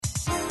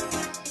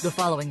The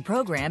following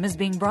program is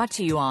being brought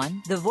to you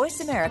on the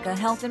Voice America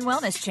Health and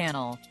Wellness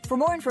Channel. For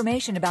more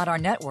information about our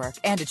network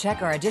and to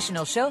check our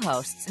additional show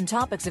hosts and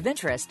topics of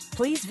interest,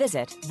 please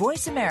visit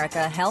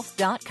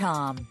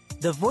voiceamericahealth.com.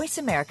 The Voice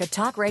America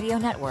Talk Radio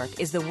Network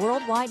is the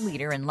worldwide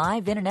leader in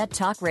live Internet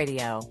talk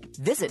radio.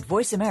 Visit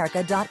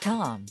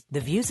voiceamerica.com. The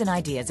views and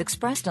ideas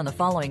expressed on the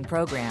following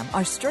program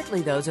are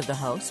strictly those of the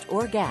host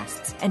or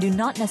guests and do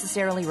not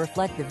necessarily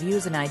reflect the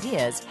views and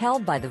ideas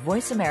held by the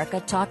Voice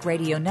America Talk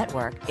Radio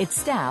Network, its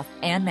staff,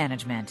 and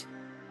management.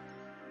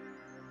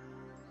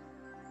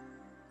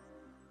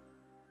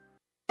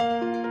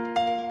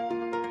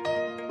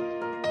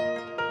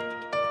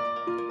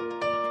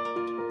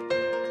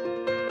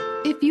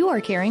 If you are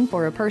caring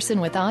for a person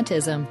with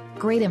autism,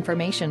 great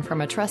information from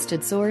a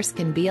trusted source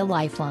can be a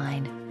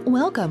lifeline.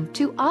 Welcome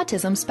to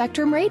Autism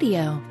Spectrum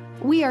Radio.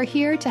 We are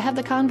here to have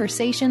the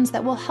conversations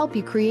that will help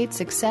you create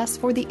success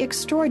for the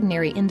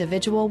extraordinary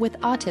individual with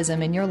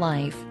autism in your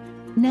life.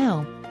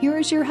 Now, here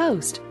is your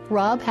host,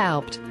 Rob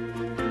Haupt.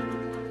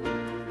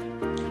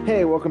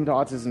 Hey, welcome to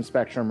Autism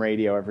Spectrum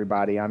Radio,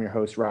 everybody. I'm your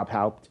host, Rob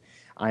Haupt.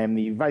 I am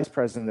the Vice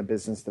President of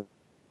Business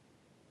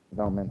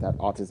Development at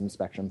Autism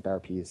Spectrum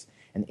Therapies,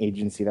 an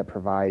agency that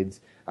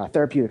provides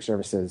therapeutic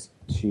services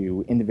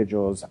to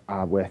individuals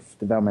with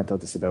developmental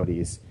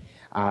disabilities.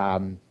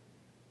 Wow,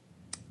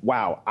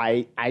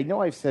 I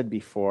know I've said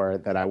before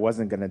that I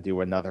wasn't going to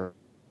do another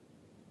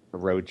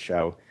road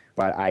show,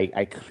 but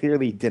I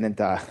clearly didn't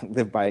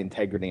live by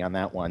integrity on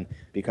that one,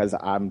 because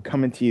I'm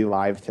coming to you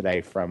live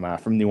today from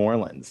New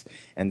Orleans.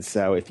 And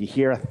so if you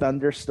hear a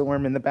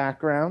thunderstorm in the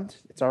background,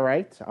 it's all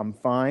right. I'm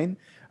fine.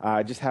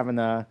 Just having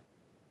a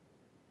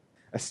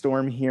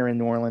storm here in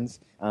New Orleans,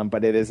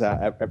 but it is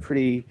a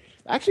pretty,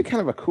 actually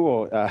kind of a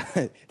cool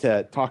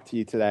to talk to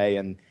you today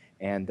and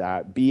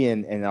be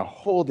in a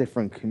whole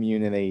different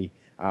community,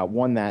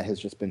 one that has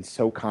just been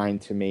so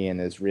kind to me and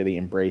has really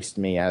embraced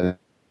me as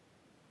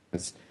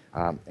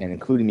and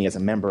including me as a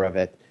member of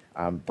it,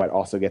 but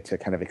also get to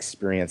kind of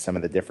experience some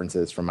of the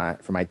differences from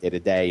my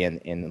day-to-day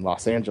in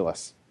Los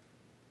Angeles.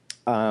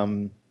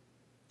 So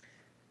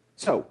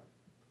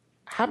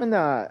having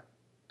a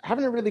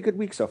really good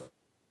week so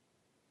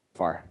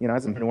far,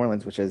 as in New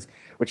Orleans, which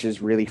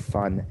is really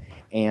fun,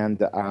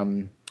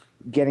 and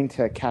getting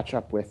to catch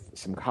up with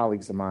some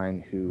colleagues of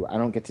mine who I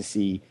don't get to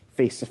see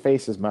face to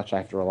face as much. I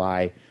have to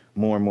rely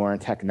more and more on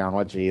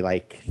technology,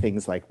 like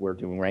things like we're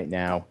doing right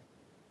now,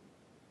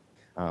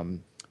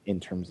 in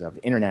terms of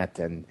internet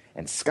and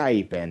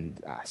Skype and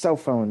cell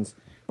phones.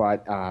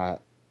 But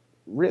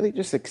really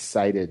just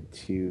excited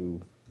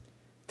to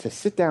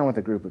sit down with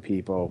a group of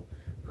people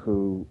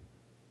who,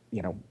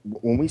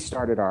 when we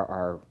started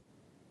our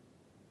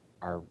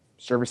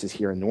services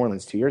here in New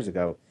Orleans 2 years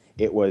ago,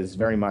 it was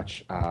very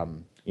much,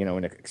 an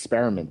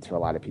experiment to a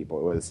lot of people.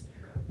 It was,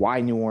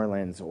 why New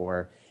Orleans?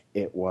 Or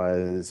it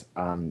was,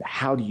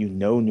 how do you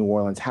know New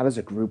Orleans? How does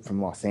a group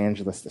from Los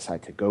Angeles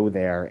decide to go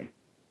there?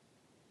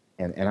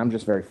 And I'm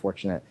just very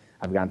fortunate.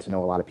 I've gotten to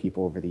know a lot of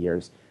people over the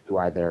years who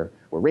either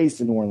were raised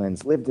in New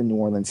Orleans, lived in New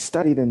Orleans,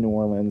 studied in New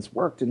Orleans,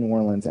 worked in New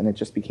Orleans, and it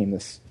just became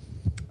this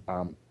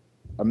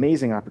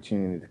amazing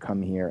opportunity to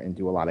come here and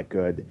do a lot of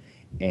good,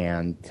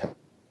 and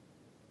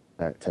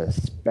to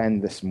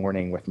spend this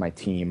morning with my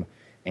team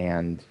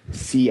and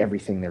see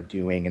everything they're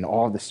doing and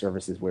all the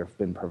services we've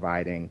been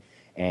providing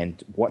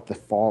and what the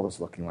fall is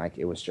looking like.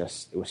 It was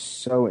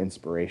so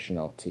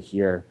inspirational to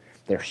hear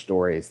their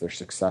stories, their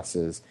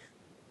successes,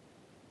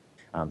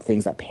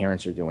 things that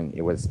parents are doing.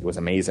 It was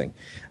amazing.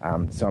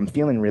 So I'm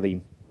feeling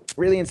really,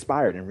 really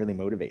inspired and really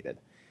motivated.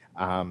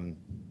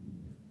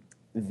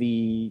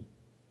 The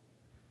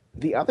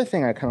other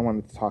thing I kind of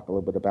wanted to talk a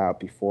little bit about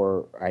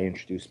before I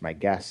introduce my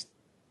guest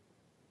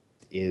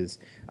is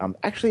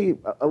actually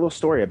a little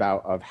story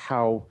of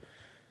how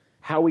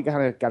we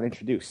got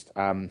introduced.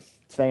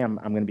 Today I'm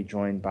going to be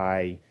joined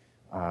by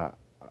a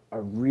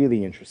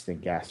really interesting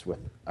guest with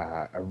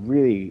a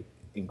really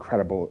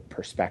incredible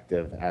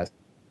perspective as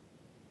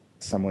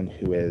someone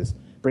who is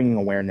bringing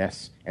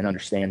awareness and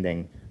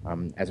understanding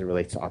as it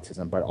relates to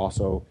autism, but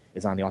also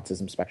is on the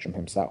autism spectrum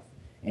himself.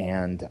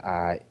 And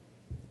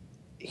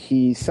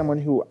he's someone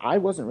who I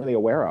wasn't really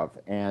aware of.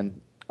 And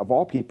of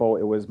all people,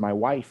 it was my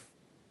wife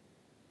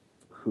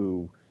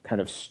who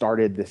kind of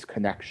started this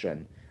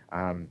connection.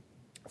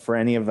 For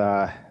any of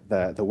the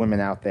women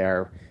out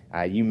there,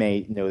 you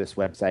may know this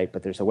website,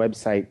 but there's a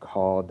website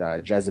called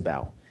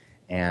Jezebel.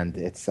 And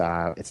it's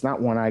not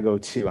one I go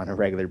to on a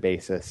regular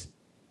basis,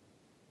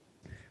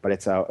 but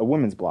it's a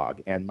women's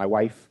blog. And my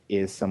wife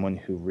is someone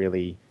who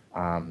really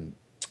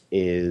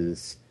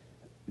is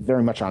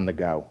very much on the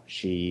go.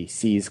 She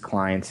sees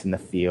clients in the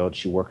field.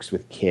 She works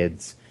with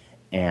kids,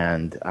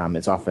 and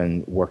is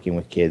often working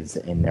with kids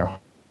in their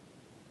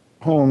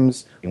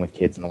homes, working with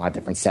kids in a lot of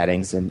different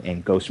settings,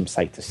 and goes from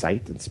site to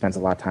site and spends a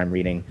lot of time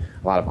reading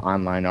a lot of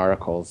online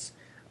articles.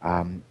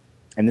 And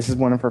this is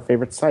one of her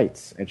favorite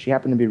sites. And she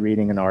happened to be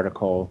reading an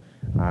article.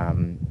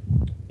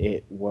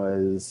 It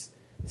was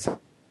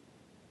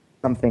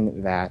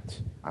something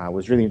that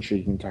was really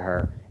intriguing to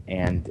her,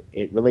 and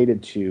it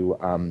related to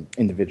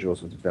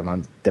individuals with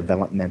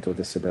developmental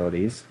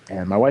disabilities.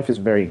 And my wife is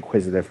a very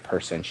inquisitive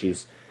person.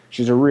 She's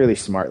a really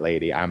smart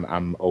lady.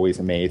 I'm always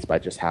amazed by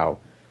just how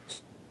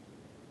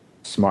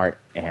smart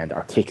and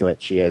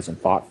articulate she is and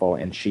thoughtful,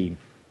 and she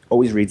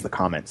always reads the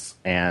comments.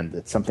 And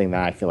it's something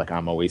that I feel like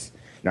I'm always,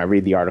 I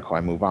read the article,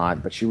 I move on,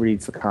 but she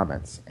reads the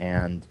comments.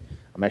 And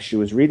as she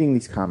was reading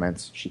these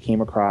comments, she came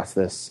across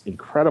this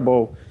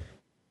incredible,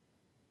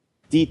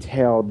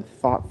 detailed,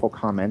 thoughtful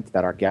comment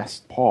that our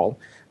guest, Paul,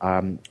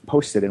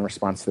 posted in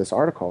response to this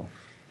article.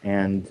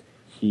 And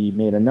he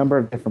made a number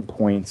of different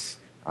points,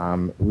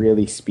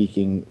 really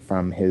speaking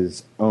from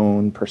his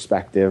own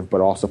perspective, but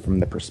also from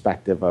the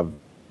perspective of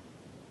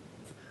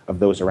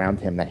those around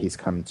him that he's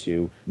come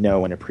to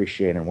know and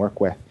appreciate and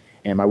work with.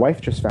 And my wife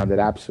just found it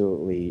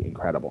absolutely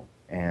incredible.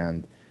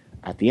 And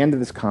at the end of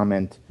this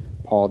comment,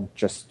 Paul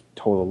just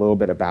told a little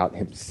bit about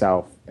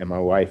himself, and my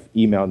wife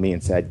emailed me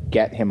and said,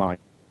 "Get him on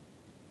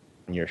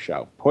your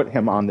show. Put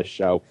him on the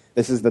show.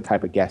 This is the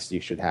type of guest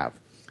you should have."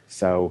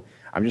 So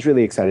I'm just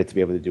really excited to be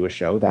able to do a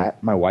show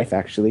that my wife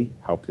actually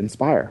helped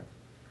inspire.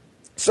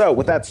 So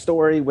with that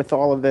story, with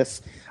all of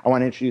this, I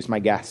want to introduce my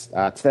guest.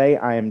 Today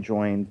I am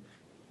joined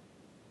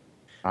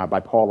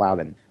by Paul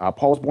Louden.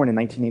 Paul was born in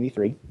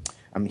 1983.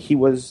 He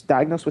was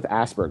diagnosed with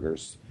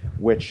Asperger's,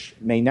 which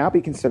may now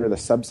be considered a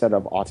subset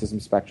of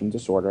autism spectrum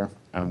disorder,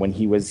 when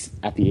he was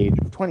at the age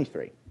of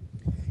 23.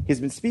 He's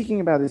been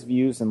speaking about his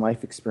views and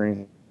life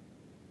experiences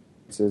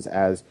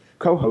as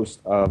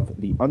co-host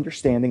of the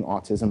Understanding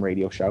Autism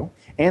radio show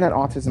and at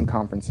autism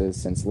conferences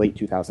since late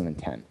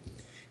 2010.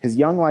 His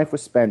young life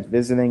was spent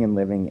visiting and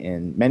living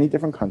in many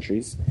different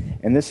countries,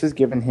 and this has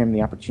given him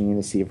the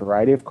opportunity to see a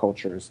variety of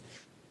cultures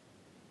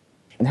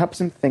and helps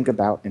him think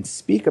about and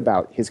speak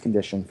about his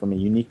condition from a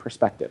unique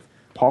perspective.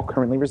 Paul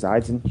currently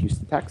resides in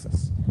Houston,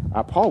 Texas.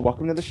 Paul,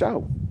 welcome to the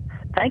show.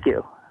 Thank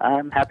you.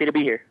 I'm happy to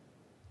be here.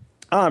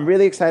 I'm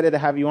really excited to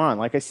have you on.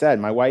 Like I said,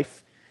 my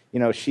wife,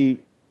 she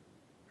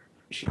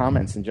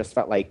comments and just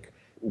felt like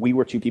we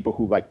were two people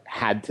who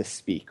had to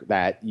speak,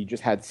 that you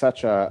just had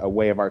such a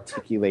way of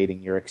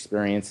articulating your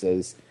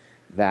experiences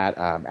that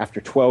after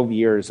 12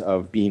 years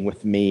of being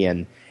with me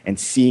and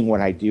seeing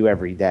what I do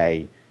every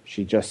day,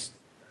 she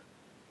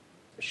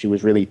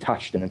was really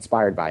touched and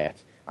inspired by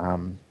it.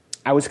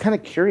 I was kind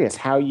of curious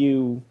how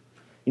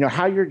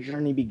how your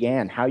journey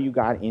began, how you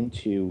got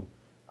into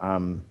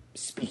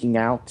speaking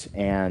out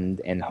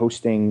and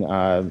hosting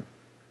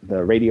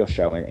the radio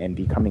show and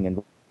becoming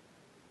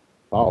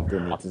involved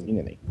in the autism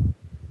community.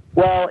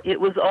 Well, it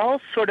was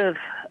all sort of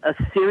a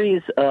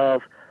series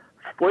of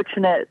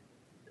fortunate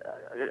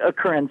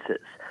occurrences.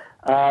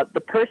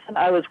 The person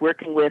I was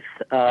working with,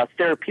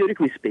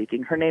 therapeutically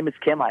speaking, her name is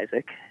Kim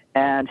Isaac,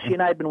 and she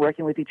and I had been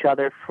working with each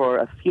other for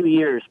a few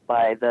years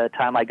by the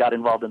time I got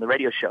involved in the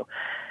radio show.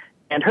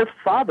 And her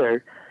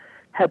father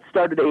had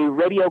started a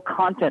radio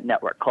content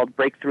network called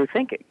Breakthrough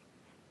Thinking.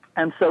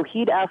 And so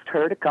he'd asked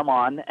her to come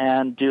on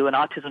and do an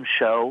autism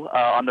show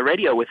on the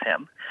radio with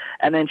him.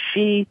 And then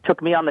she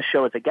took me on the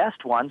show as a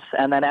guest once.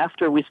 And then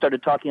after we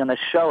started talking on the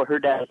show, her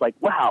dad was like,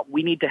 "Wow,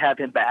 we need to have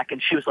him back."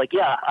 And she was like,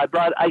 "Yeah,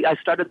 I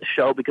started the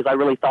show because I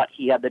really thought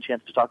he had the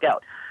chance to talk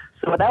out."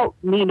 So without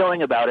me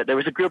knowing about it, there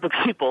was a group of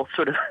people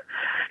sort of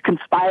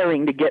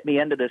conspiring to get me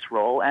into this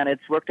role, and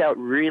it's worked out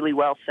really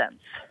well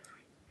since.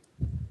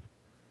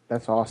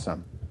 That's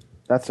awesome.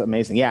 That's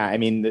amazing. Yeah, I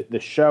mean, the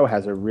show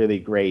has a really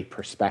great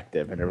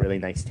perspective and a really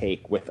nice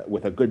take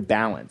with a good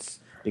balance,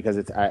 because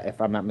it's, if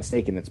I'm not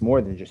mistaken, it's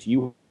more than just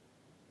you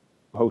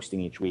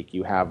hosting each week.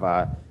 You have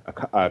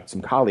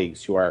some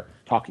colleagues who are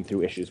talking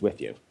through issues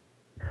with you.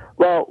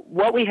 Well,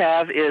 what we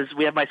have is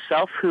we have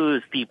myself,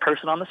 who's the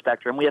person on the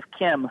spectrum. We have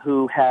Kim,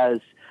 who has,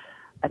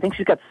 I think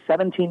she's got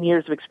 17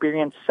 years of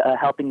experience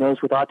helping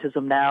those with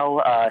autism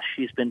now.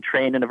 She's been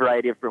trained in a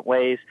variety of different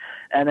ways.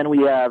 And then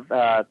we have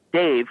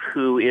Dave,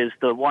 who is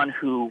the one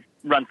who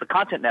runs the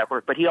content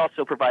network, but he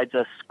also provides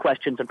us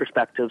questions and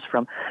perspectives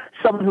from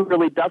someone who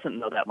really doesn't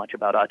know that much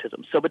about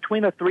autism. So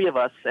between the three of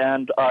us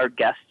and our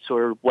guests,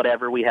 or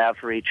whatever we have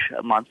for each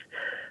month,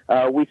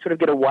 we sort of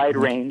get a wide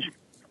range.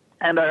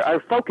 And our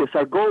focus,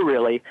 our goal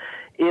really,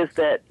 is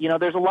that,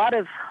 there's a lot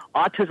of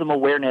autism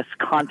awareness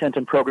content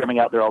and programming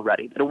out there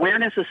already. That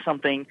awareness is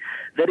something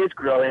that is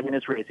growing and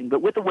is raising.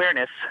 But with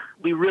awareness,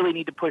 we really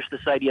need to push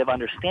this idea of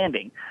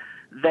understanding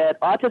that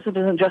autism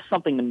isn't just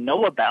something to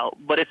know about,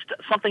 but it's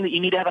something that you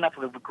need to have enough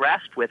of a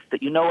grasp with,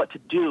 that you know what to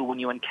do when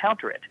you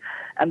encounter it.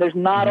 And there's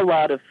not a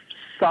lot of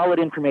solid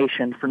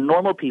information for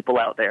normal people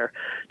out there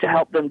to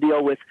help them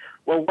deal with,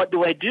 well, what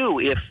do I do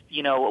if,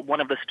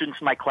 one of the students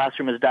in my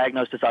classroom is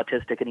diagnosed as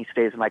autistic and he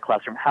stays in my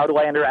classroom? How do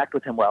I interact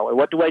with him well? Or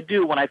what do I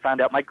do when I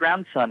find out my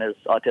grandson is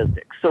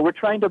autistic? So we're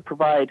trying to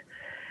provide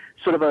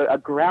sort of a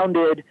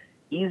grounded,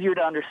 easier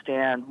to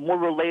understand, more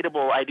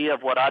relatable idea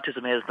of what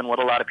autism is than what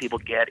a lot of people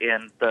get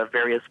in the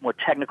various more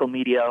technical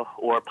media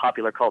or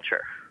popular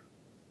culture.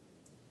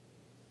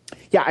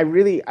 Yeah,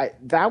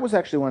 that was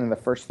actually one of the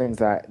first things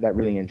that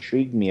really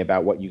intrigued me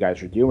about what you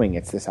guys are doing.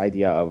 It's this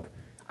idea of,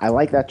 I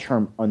like that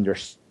term,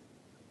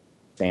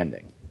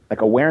 understanding.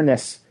 Like,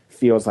 awareness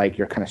feels like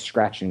you're kind of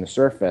scratching the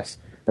surface.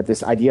 But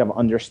this idea of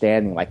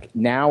understanding, like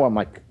now I'm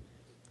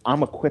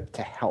equipped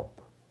to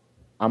help.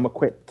 I'm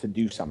equipped to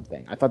do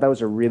something. I thought that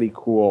was a really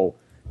cool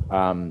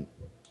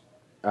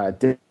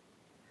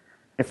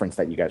difference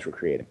that you guys were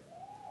creating.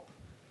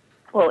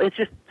 Well, it's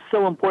just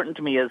so important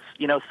to me as,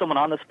 someone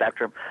on the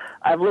spectrum.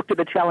 I've looked at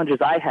the challenges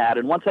I had,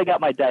 and once I got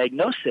my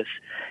diagnosis,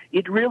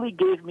 it really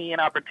gave me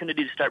an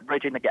opportunity to start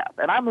bridging the gap.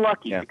 And I'm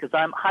lucky because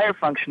I'm higher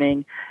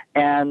functioning,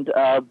 and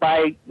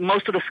by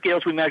most of the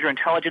scales we measure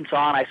intelligence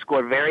on, I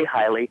score very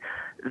highly,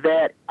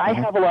 that I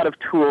have a lot of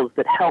tools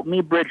that help me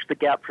bridge the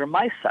gap from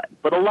my side.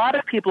 But a lot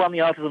of people on the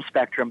autism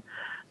spectrum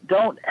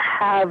don't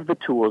have the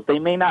tools. They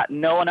may not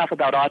know enough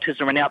about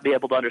autism or not be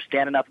able to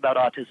understand enough about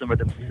autism or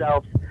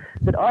themselves.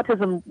 That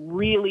autism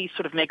really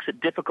sort of makes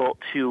it difficult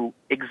to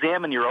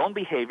examine your own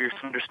behaviors,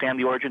 to understand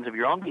the origins of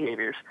your own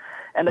behaviors.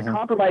 And the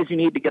compromise you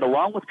need to get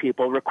along with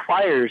people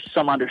requires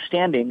some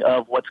understanding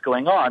of what's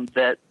going on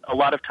that a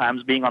lot of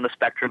times being on the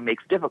spectrum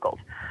makes difficult.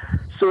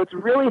 So it's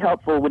really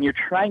helpful when you're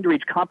trying to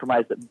reach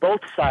compromise that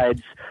both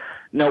sides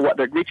know what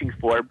they're reaching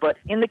for. But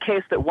in the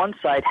case that one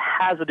side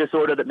has a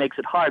disorder that makes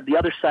it hard, the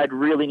other side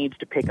really needs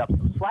to pick up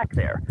some slack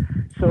there.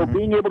 So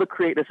being able to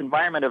create this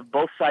environment of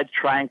both sides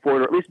trying for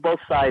it, or at least both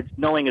sides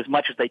knowing as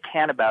much as they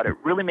can about it,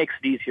 really makes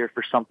it easier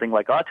for something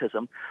like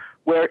autism,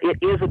 where it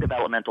is a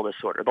developmental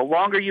disorder. The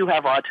longer you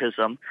have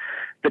autism,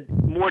 the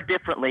more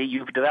differently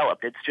you've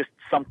developed. It's just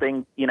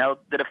something,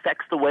 that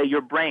affects the way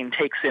your brain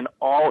takes in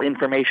all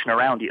information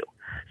around you.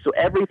 So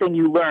everything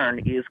you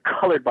learn is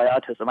colored by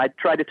autism. I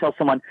tried to tell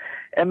someone,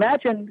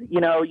 imagine,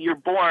 you're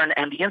born,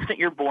 and the instant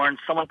you're born,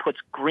 someone puts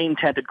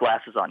green-tinted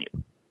glasses on you.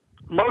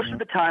 Most of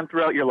the time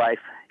throughout your life,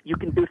 you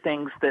can do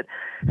things that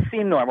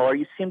seem normal or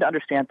you seem to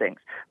understand things.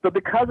 But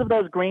because of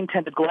those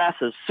green-tinted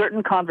glasses,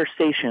 certain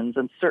conversations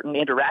and certain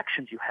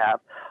interactions you have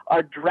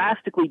are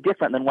drastically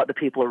different than what the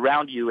people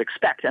around you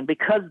expect. And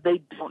because they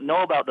don't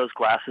know about those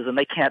glasses and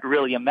they can't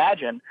really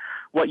imagine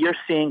what you're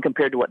seeing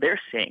compared to what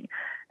they're seeing,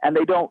 and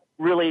they don't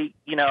really,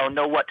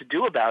 know what to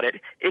do about it,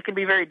 it can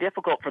be very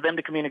difficult for them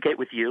to communicate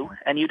with you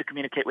and you to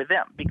communicate with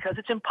them because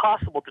it's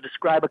impossible to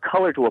describe a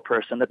color to a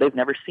person that they've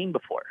never seen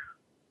before.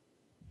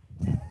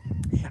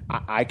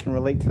 I can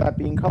relate to that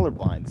being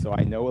colorblind, so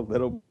I know a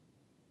little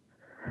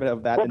bit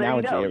of that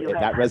analogy.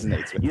 That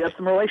resonates with me. You have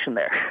some relation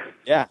there.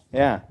 Yeah.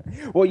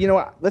 Well, you know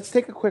what? Let's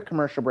take a quick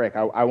commercial break.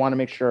 I want to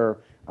make sure,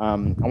 I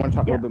want to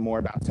talk a little bit more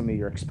about some of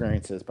your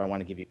experiences, but I want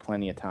to give you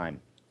plenty of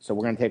time. So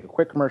we're going to take a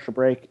quick commercial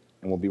break,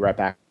 and we'll be right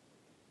back.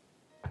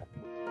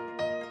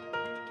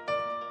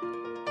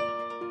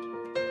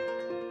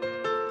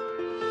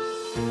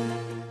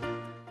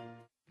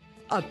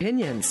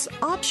 Opinions,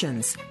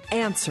 options,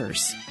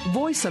 answers.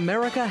 Voice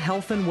America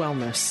Health and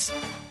Wellness.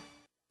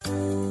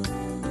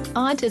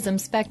 Autism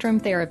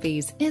Spectrum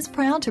Therapies is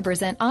proud to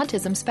present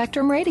Autism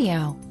Spectrum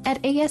Radio.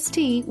 At AST,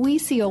 we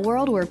see a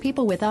world where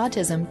people with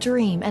autism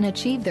dream and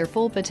achieve their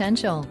full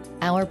potential.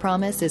 Our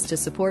promise is to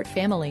support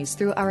families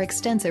through our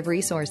extensive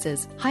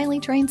resources, highly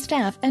trained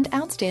staff, and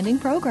outstanding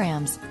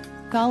programs.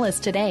 Call us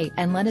today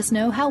and let us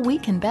know how we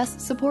can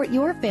best support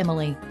your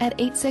family at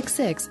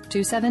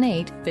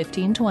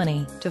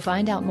 866-278-1520. To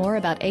find out more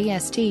about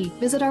AST,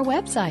 visit our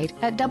website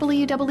at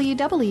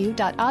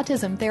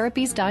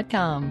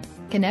www.autismtherapies.com.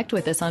 Connect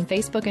with us on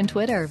Facebook and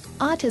Twitter.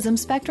 Autism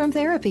Spectrum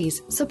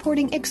Therapies,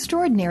 supporting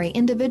extraordinary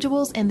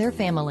individuals and their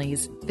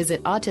families.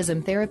 Visit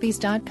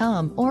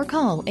autismtherapies.com or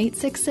call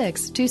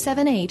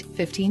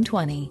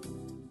 866-278-1520.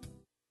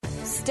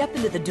 Step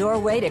into the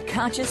doorway to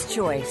conscious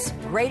choice,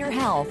 greater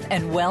health,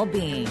 and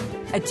well-being.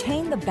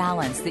 Attain the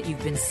balance that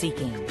you've been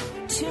seeking.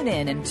 Tune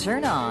in and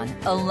turn on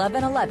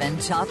 1111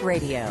 Talk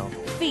Radio.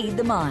 Feed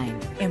the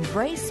mind.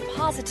 Embrace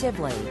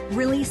positively.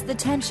 Release the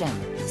tension.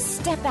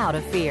 Step out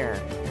of fear.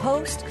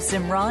 Host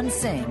Simran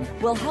Singh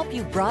will help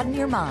you broaden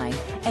your mind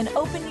and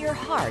open your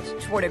heart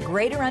toward a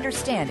greater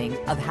understanding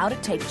of how to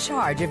take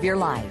charge of your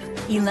life.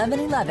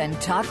 1111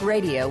 Talk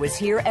Radio is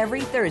here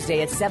every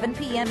Thursday at 7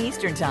 p.m.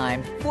 Eastern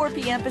Time, 4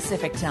 p.m.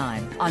 Pacific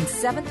Time on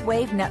 7th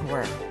Wave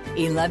Network.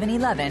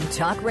 1111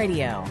 Talk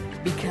Radio,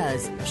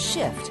 because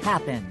shift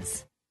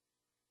happens.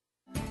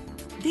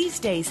 These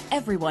days,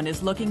 everyone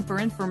is looking for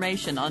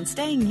information on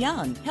staying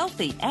young,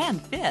 healthy,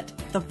 and fit.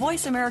 The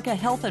Voice America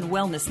Health and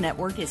Wellness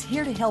Network is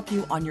here to help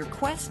you on your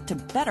quest to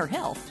better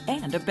health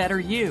and a better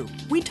you.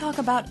 We talk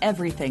about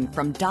everything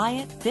from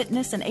diet,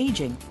 fitness, and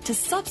aging to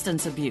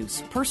substance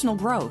abuse, personal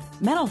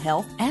growth, mental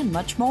health, and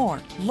much more.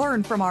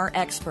 Learn from our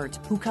experts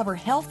who cover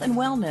health and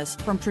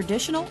wellness from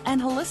traditional and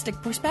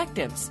holistic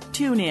perspectives.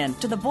 Tune in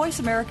to the Voice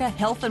America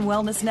Health and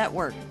Wellness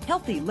Network.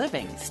 Healthy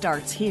living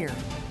starts here.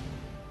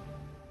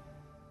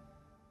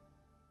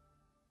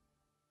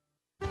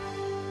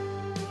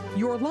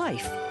 Your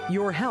life,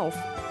 your health,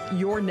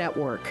 your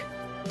network.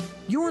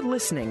 You're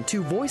listening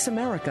to Voice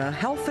America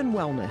Health and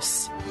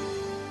Wellness.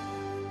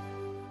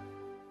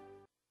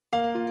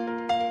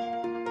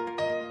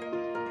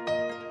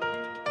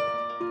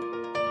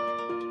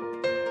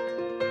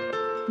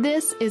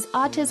 This is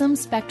Autism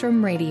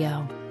Spectrum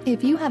Radio.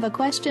 If you have a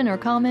question or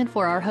comment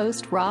for our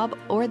host, Rob,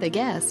 or the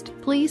guest,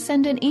 please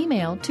send an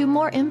email to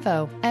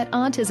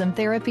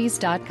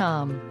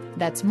moreinfo@autismtherapies.com.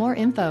 That's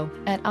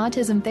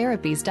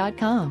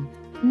moreinfo@autismtherapies.com.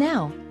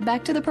 Now,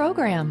 back to the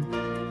program.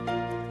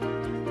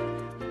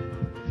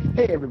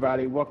 Hey,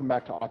 everybody. Welcome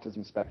back to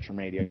Autism Spectrum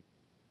Radio.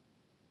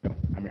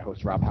 I'm your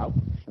host, Rob Haupt,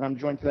 and I'm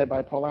joined today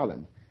by Paul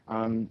Louden.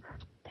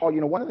 Paul,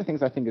 one of the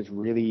things I think is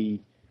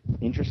really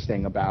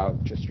interesting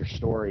about just your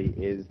story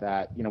is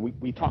that,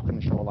 we talk on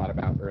the show a lot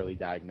about early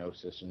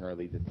diagnosis and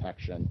early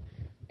detection,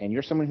 and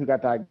you're someone who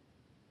got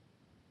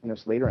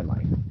diagnosed later in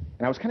life.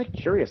 And I was kind of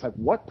curious,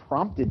 what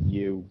prompted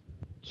you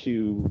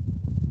to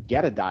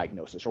get a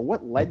diagnosis, or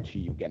what led to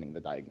you getting the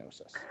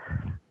diagnosis?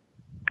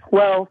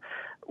 Well,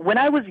 when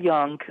I was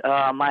young,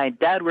 my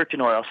dad worked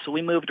in oil, so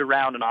we moved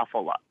around an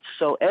awful lot.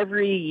 So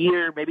every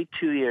year, maybe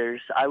 2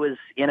 years, I was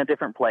in a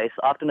different place,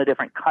 often a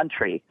different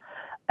country.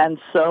 And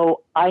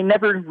so I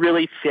never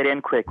really fit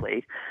in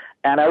quickly.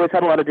 And I always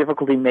had a lot of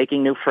difficulty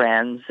making new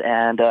friends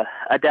and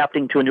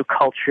adapting to a new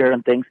culture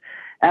and things.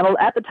 And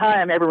at the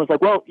time, everyone was like,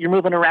 well, you're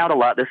moving around a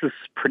lot. This is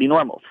pretty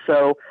normal.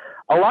 So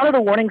a lot of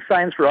the warning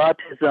signs for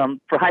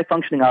autism, for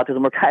high-functioning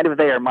autism, were kind of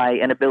there, my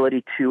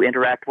inability to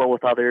interact well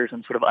with others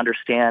and sort of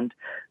understand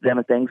them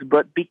and things.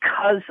 But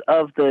because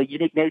of the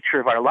unique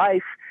nature of our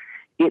life,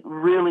 it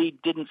really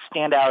didn't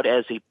stand out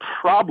as a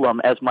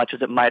problem as much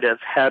as it might have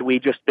had we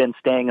just been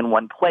staying in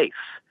one place.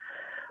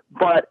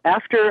 But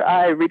after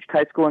I reached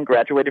high school and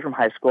graduated from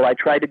high school, I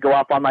tried to go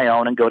off on my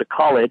own and go to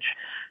college.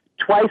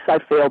 Twice I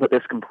failed at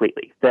this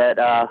completely. That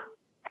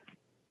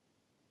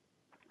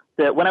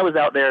when I was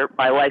out there,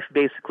 my life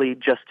basically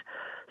just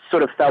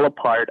sort of fell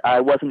apart. I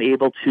wasn't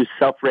able to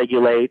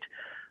self-regulate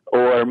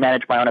or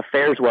manage my own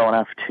affairs well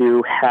enough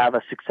to have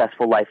a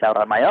successful life out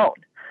on my own.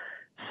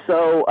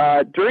 So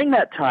during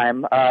that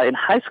time, in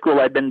high school,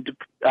 I'd been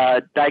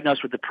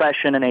diagnosed with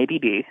depression and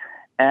ADD.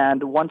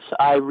 And once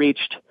I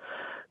reached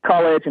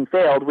college and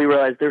failed, we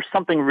realized there's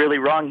something really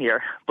wrong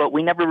here, but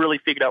we never really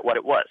figured out what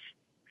it was.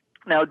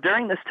 Now,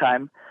 during this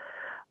time,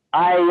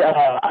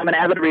 I'm an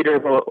avid reader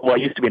I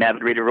used to be an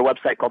avid reader of a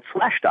website called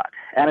Slashdot,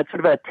 and it's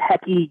sort of a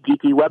techie,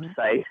 geeky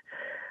website,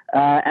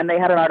 and they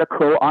had an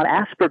article on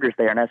Asperger's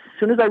there, and as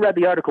soon as I read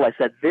the article, I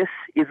said, this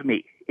is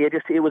me.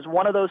 It was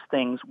one of those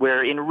things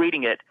where in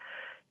reading it,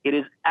 it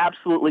is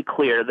absolutely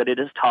clear that it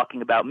is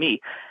talking about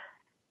me.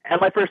 And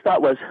my first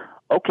thought was,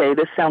 okay,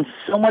 this sounds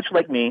so much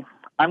like me.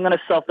 I'm going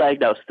to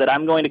self-diagnose, that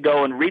I'm going to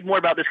go and read more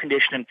about this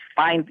condition and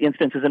find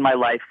instances in my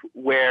life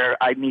where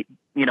I meet,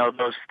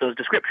 those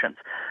descriptions.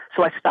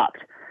 So I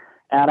stopped,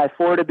 and I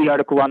forwarded the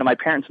article on to my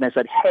parents, and I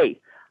said, hey,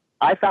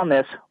 I found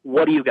this.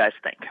 What do you guys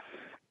think?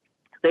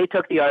 They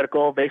took the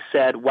article. They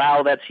said,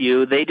 wow, that's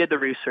you. They did the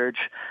research,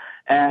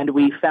 and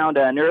we found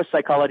a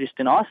neuropsychologist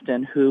in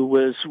Austin who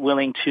was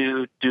willing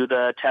to do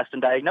the test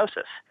and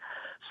diagnosis.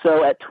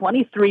 So at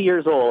 23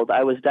 years old,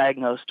 I was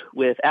diagnosed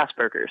with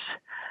Asperger's.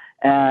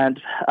 And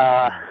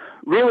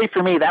really,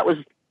 for me, that was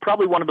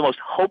probably one of the most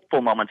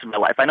hopeful moments in my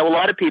life. I know a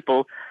lot of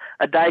people,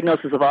 a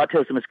diagnosis of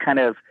autism is kind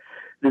of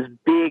this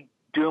big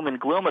doom and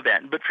gloom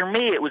event. But for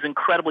me, it was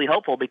incredibly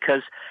hopeful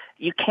because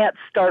you can't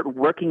start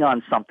working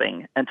on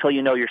something until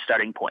you know your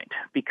starting point.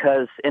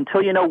 Because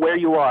until you know where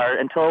you are,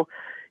 until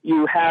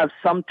you have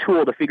some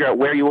tool to figure out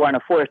where you are in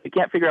a forest, you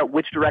can't figure out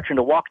which direction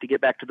to walk to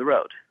get back to the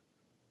road.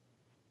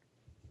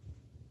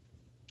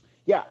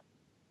 Yeah.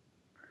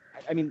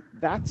 I mean,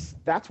 that's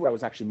what I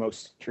was actually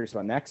most curious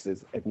about next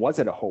is, was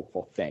it a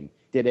hopeful thing?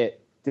 Did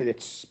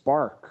it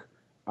spark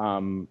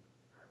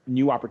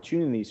new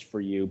opportunities for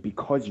you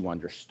because you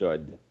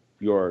understood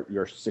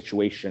your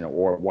situation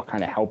or what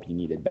kind of help you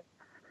needed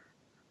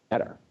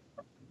better?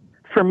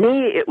 For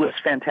me, it was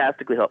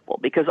fantastically helpful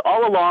because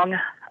all along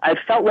I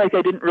felt like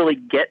I didn't really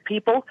get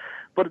people,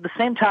 but at the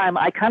same time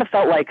I kind of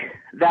felt like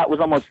that was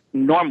almost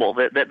normal,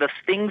 that the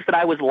things that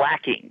I was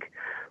lacking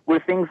were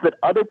things that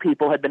other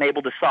people had been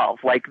able to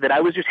solve, like that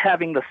I was just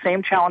having the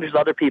same challenges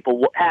other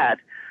people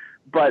had,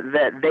 but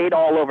that they'd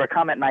all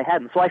overcome it and I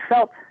hadn't. So I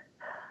felt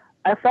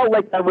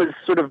like I was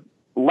sort of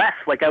less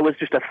like I was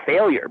just a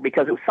failure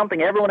because it was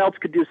something everyone else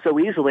could do so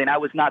easily and I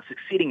was not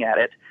succeeding at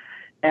it.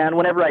 And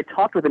whenever I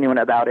talked with anyone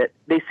about it,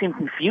 they seemed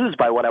confused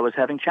by what I was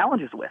having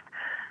challenges with.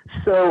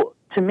 So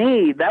to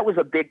me, that was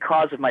a big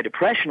cause of my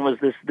depression, was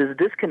this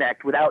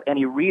disconnect without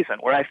any reason,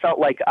 where I felt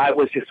like I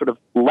was just sort of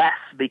less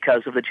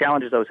because of the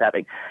challenges I was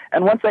having.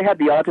 And once I had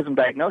the autism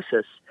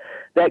diagnosis,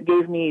 that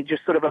gave me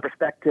just sort of a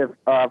perspective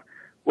of,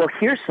 well,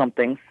 here's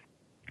something,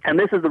 and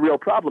this is the real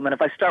problem. And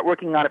if I start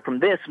working on it from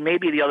this,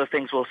 maybe the other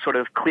things will sort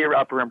of clear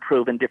up or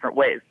improve in different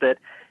ways. That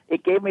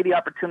it gave me the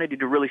opportunity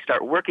to really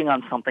start working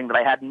on something that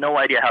I had no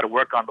idea how to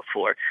work on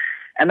before.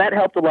 And that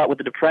helped a lot with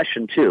the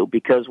depression, too,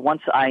 because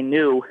once I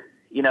knew,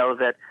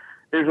 that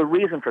there's a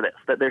reason for this,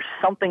 that there's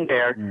something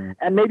there,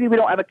 and maybe we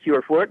don't have a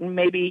cure for it, and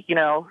maybe,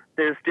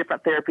 there's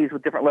different therapies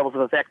with different levels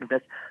of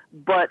effectiveness,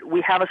 but we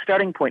have a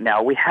starting point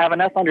now. We have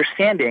enough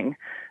understanding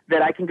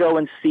that I can go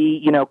and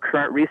see,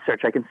 current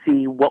research. I can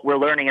see what we're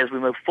learning as we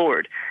move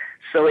forward.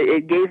 So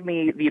it gave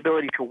me the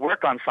ability to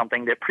work on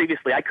something that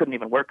previously I couldn't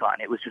even work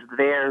on. It was just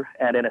there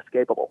and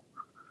inescapable.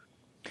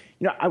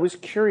 I was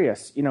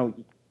curious,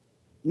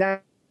 now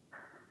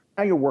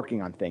you're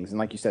working on things, and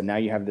like you said, now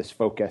you have this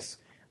focus.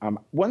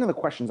 One of the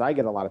questions I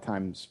get a lot of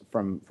times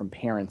from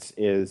parents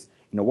is,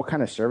 what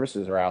kind of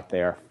services are out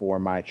there for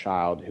my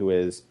child who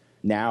is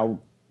now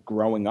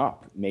growing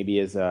up, maybe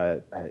as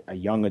a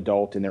young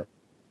adult in their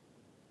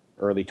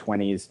early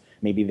 20s,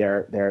 maybe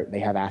they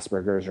have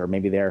Asperger's, or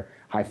maybe they're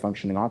high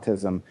functioning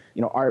autism.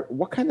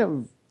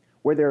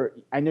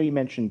 I know you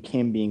mentioned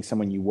Kim being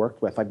someone you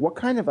worked with. Like, what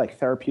kind of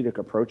therapeutic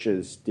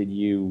approaches did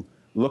you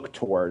look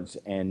towards,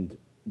 and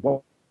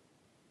what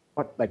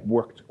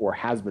worked or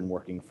has been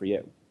working for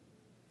you?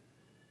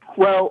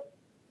 Well,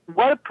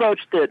 one approach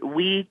that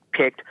we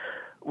picked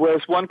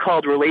was one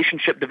called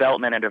relationship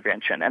development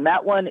intervention, and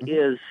that one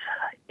is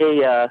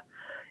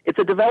it's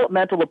a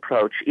developmental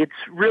approach. It's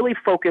really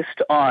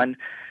focused on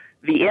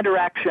the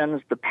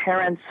interactions the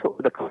parents, or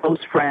the close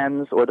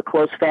friends, or the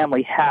close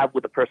family have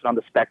with the person on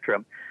the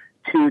spectrum,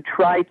 to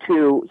try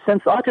to,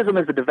 since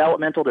autism is a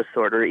developmental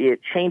disorder,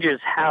 it changes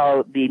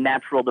how the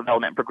natural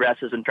development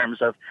progresses in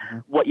terms of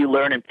what you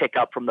learn and pick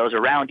up from those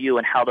around you,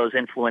 and how those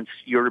influence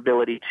your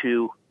ability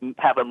to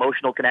have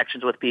emotional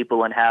connections with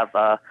people and have,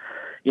 the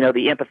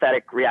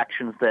empathetic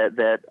reactions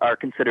that are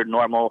considered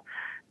normal,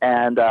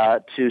 and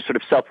to sort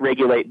of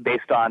self-regulate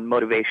based on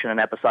motivation and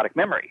episodic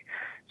memory.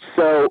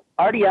 So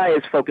RDI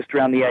is focused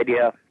around the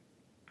idea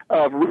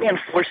of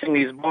reinforcing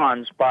these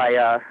bonds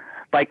by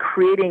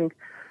creating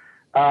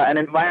an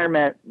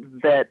environment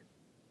that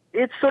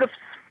it's sort of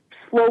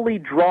slowly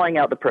drawing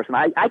out the person.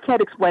 I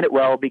can't explain it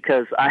well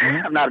because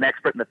I'm not an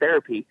expert in the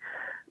therapy,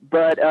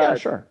 but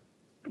sure.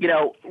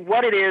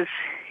 What it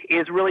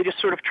is really just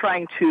sort of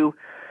trying to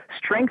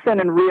strengthen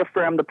and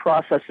reaffirm the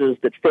processes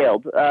that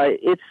failed.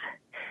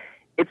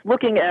 It's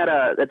looking at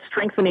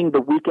strengthening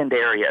the weakened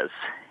areas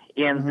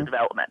in the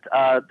development.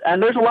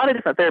 And there's a lot of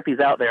different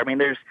therapies out there. I mean,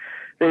 there's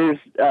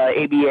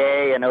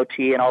ABA and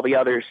OT and all the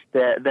others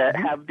that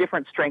have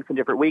different strengths and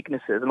different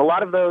weaknesses. And a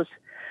lot of those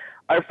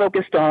are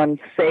focused on,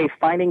 say,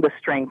 finding the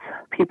strength.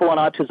 People on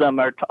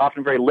autism are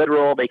often very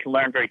literal. They can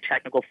learn very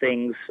technical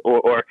things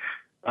or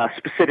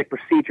specific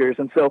procedures.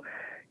 And so,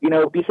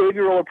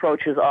 behavioral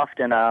approaches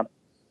often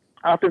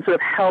sort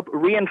of help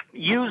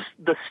use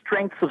the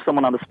strengths of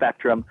someone on the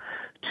spectrum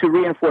to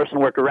reinforce and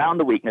work around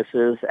the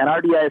weaknesses. And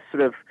RDI is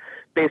sort of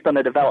based on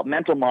the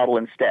developmental model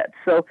instead.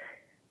 So,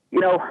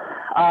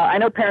 I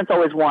know parents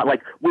always want,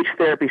 which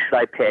therapy should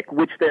I pick?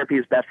 Which therapy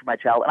is best for my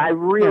child? And I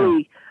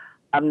really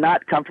am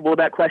not comfortable with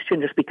that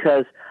question, just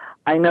because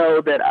I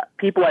know that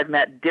people I've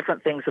met,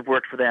 different things have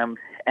worked for them,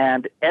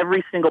 and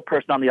every single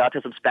person on the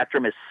autism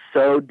spectrum is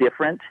so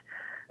different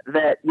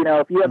that,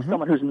 if you have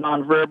someone who's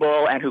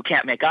nonverbal and who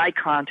can't make eye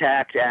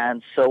contact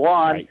and so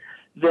on,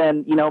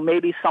 then,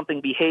 maybe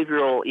something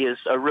behavioral is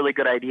a really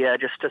good idea,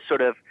 just to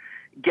sort of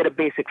get a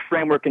basic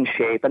framework in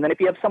shape. And then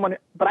if you have someone,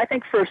 but I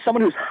think for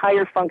someone who's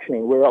higher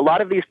functioning, where a lot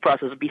of these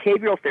processes,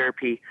 behavioral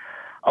therapy,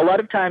 a lot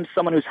of times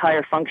someone who's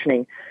higher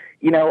functioning,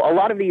 a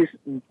lot of these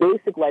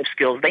basic life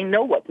skills, they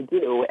know what to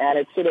do, and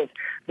it's sort of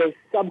those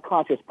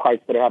subconscious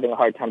parts that are having a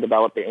hard time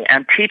developing.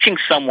 And teaching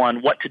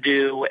someone what to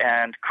do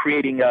and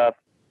creating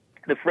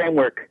the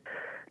framework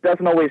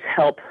doesn't always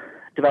help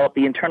develop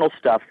the internal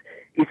stuff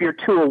if you're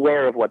too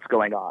aware of what's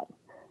going on.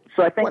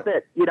 So I think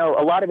that,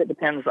 a lot of it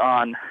depends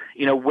on,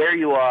 where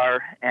you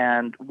are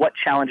and what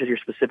challenges you're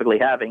specifically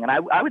having. And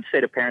I would say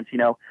to parents,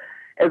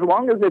 as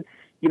long as it's,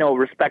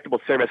 respectable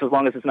service, as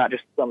long as it's not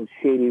just some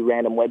shady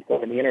random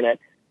website on the internet,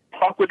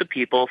 talk with the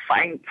people,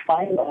 find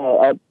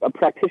a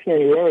practitioner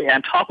in your area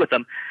and talk with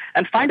them,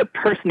 and find a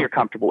person you're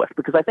comfortable with.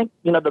 Because I think,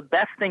 the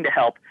best thing to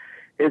help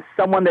is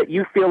someone that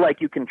you feel like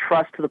you can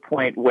trust to the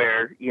point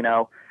where,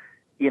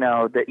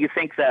 that you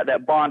think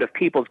that bond of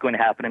people is going to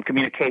happen and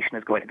communication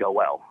is going to go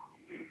well.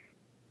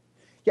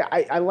 Yeah,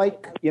 I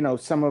like,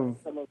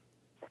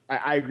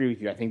 I agree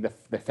with you. I think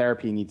the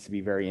therapy needs to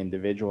be very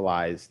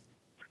individualized.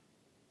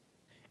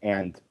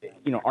 And,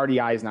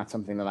 RDI is not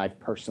something that I've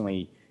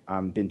personally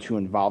been too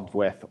involved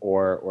with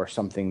or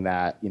something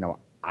that,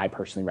 I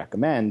personally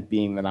recommend,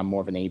 being that I'm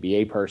more of an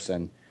ABA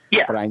person.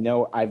 Yeah. But I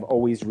know I've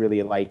always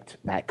really liked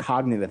that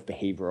cognitive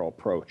behavioral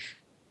approach,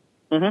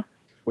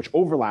 which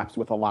overlaps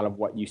with a lot of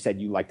what you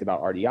said you liked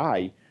about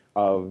RDI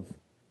of,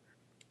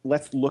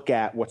 let's look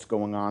at what's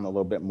going on a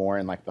little bit more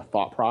in the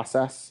thought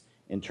process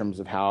in terms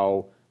of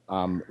how,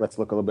 let's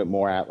look a little bit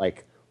more at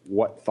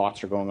what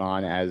thoughts are going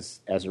on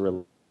as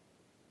it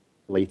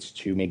relates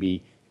to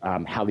maybe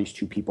how these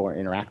two people are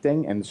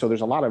interacting. And so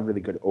there's a lot of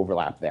really good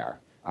overlap there.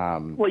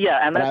 Well,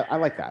 yeah, and I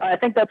like that. I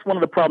think that's one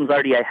of the problems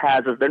RDI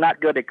has, is they're not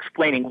good at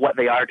explaining what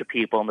they are to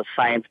people and the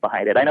science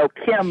behind it. I know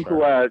Kim,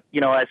 who, as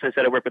I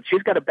said, I work with,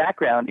 she's got a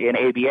background in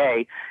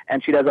ABA,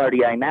 and she does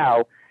RDI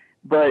now.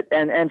 But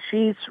and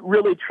she's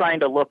really trying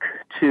to look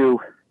to,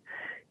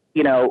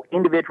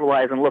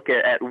 individualize and look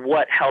at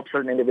what helps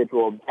an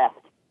individual best.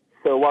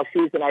 So while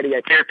she's an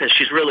RDI therapist,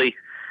 she's really,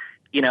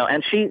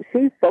 and she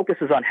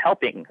focuses on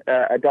helping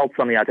adults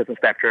on the autism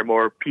spectrum,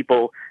 or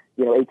people,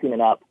 18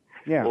 and up,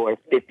 or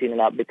 15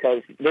 and up,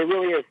 because there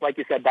really is, like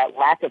you said, that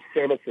lack of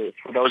services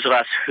for those of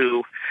us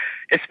who,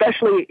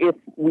 especially if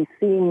we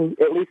seem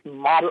at least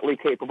moderately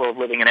capable of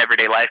living an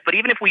everyday life, but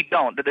even if we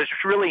don't, that there's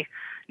really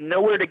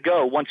nowhere to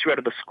go once you're out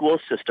of the school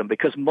system,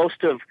 because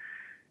most of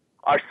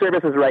our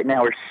services right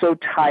now are so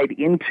tied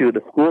into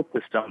the school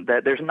system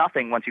that there's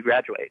nothing once you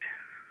graduate.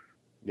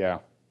 Yeah.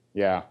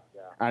 And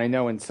I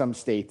know in some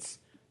states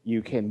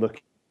you can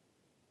look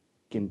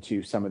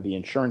into some of the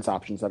insurance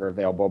options that are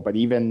available, but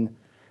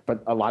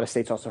a lot of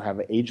states also have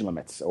age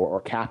limits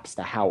or caps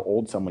to how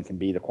old someone can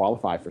be to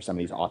qualify for some of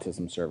these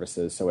autism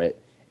services. So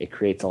it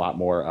creates a lot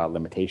more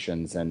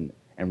limitations and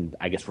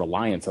I guess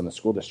reliance on the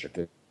school district,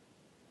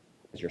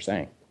 as you're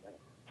saying.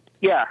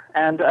 Yeah,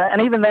 and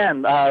even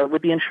then,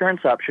 with the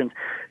insurance options,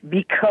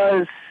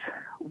 because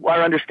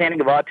our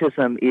understanding of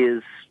autism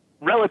is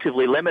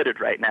relatively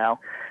limited right now,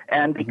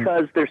 and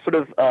because there's sort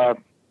of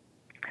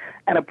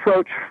an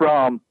approach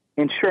from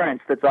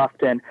insurance that's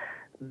often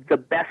the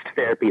best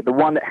therapy, the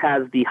one that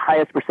has the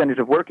highest percentage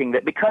of working,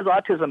 that because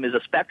autism is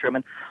a spectrum,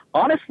 and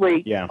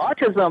honestly,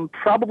 autism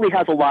probably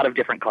has a lot of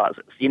different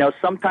causes.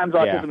 Sometimes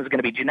autism is going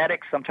to be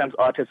genetic, sometimes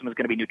autism is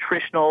going to be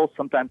nutritional,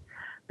 sometimes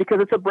because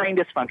it's a brain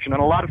dysfunction, and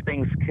a lot of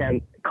things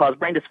can cause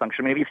brain dysfunction.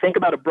 I mean, if you think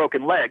about a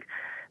broken leg,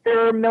 there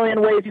are a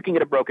million ways you can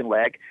get a broken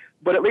leg,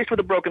 but at least with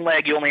a broken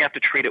leg, you only have to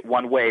treat it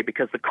one way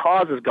because the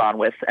cause is gone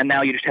with, and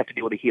now you just have to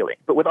deal with the healing.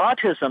 But with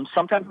autism,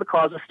 sometimes the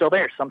cause is still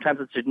there.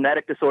 Sometimes it's a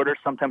genetic disorder.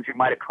 Sometimes your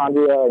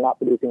mitochondria are not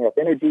producing enough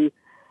energy.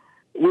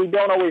 We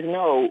don't always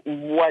know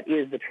what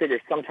is the trigger.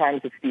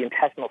 Sometimes it's the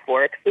intestinal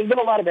flora. There's been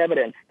a lot of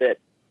evidence that,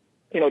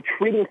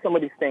 treating some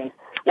of these things,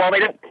 while they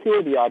don't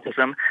cure the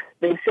autism,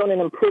 they've shown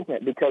an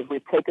improvement because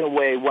we've taken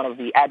away one of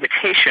the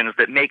agitations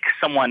that make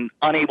someone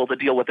unable to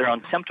deal with their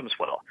own symptoms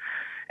well.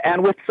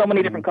 And with so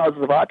many different causes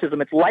of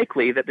autism, it's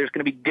likely that there's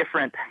going to be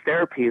different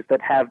therapies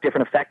that have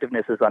different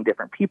effectivenesses on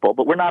different people,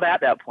 but we're not at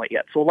that point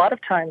yet. So a lot of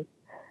times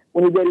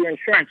when you go to your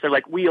insurance, they're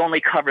like, we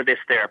only cover this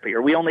therapy,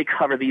 or we only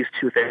cover these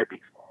two therapies.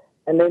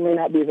 And they may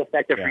not be as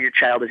effective for your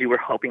child as you were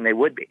hoping they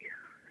would be.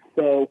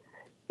 So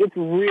it's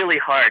really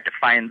hard to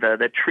find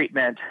the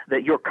treatment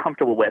that you're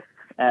comfortable with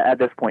at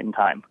this point in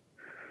time.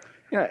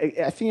 Yeah,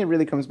 I think it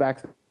really comes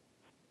back to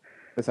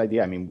this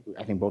idea. I mean,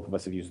 I think both of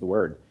us have used the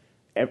word.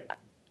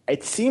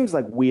 It seems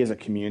like we as a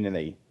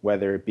community,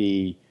 whether it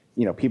be,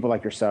 people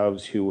like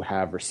yourselves who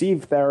have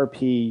received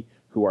therapy,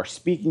 who are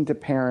speaking to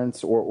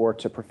parents or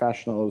to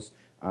professionals,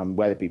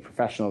 whether it be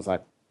professionals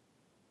like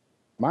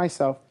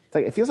myself,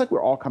 it feels like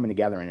we're all coming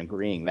together and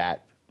agreeing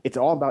that it's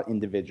all about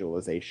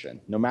individualization.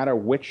 No matter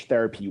which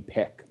therapy you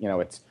pick,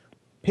 it's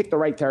pick the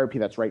right therapy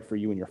that's right for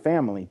you and your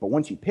family. But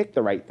once you pick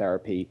the right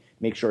therapy,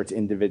 make sure it's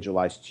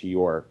individualized to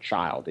your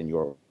child and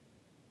your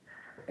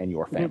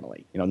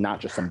family. Not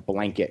just some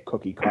blanket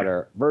cookie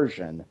cutter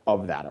version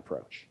of that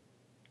approach.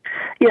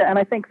 Yeah, and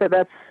I think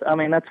that's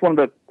one of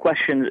the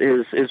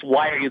questions is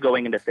why are you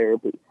going into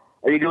therapy?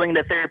 Are you going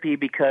into therapy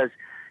because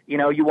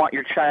you want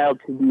your child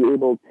to be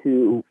able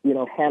to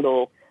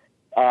handle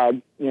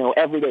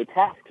everyday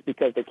tasks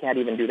because they can't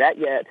even do that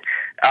yet?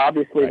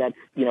 Obviously, that's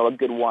a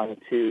good one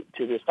to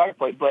the start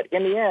point. But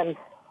in the end,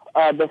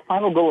 the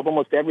final goal of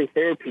almost every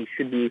therapy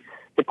should be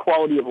the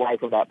quality of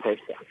life of that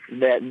person,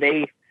 that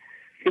they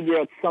figure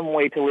out some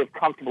way to live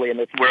comfortably in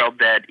this world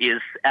that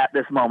is at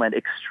this moment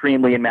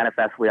extremely and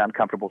manifestly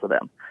uncomfortable to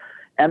them.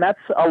 And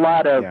that's a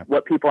lot of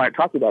what people aren't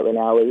talking about right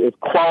now is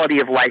quality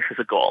of life as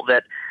a goal,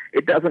 that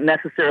it doesn't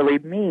necessarily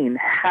mean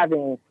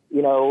having,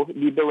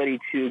 the ability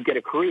to get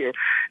a career.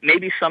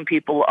 Maybe some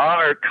people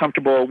are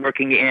comfortable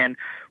working in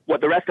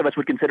what the rest of us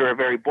would consider a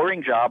very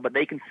boring job, but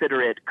they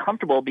consider it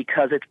comfortable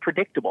because it's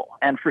predictable.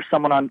 And for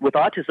someone with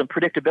autism,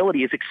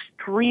 predictability is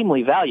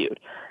extremely valued.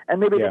 And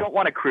maybe they don't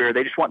want a career.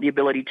 They just want the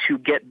ability to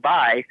get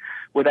by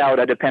without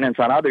a dependence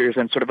on others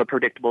and sort of a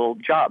predictable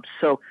job.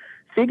 So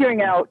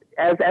figuring out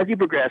as you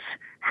progress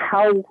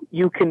how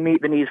you can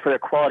meet the needs for their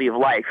quality of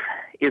life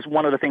is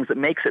one of the things that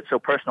makes it so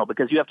personal,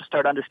 because you have to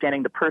start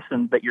understanding the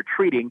person that you're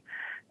treating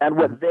and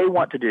what they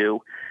want to do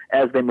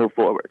as they move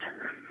forward.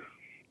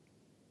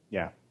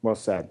 Yeah, well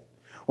said.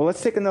 Well,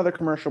 let's take another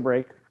commercial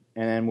break,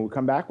 and then when we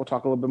come back, we'll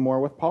talk a little bit more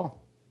with Paul.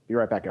 Be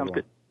right back, everyone.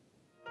 Sounds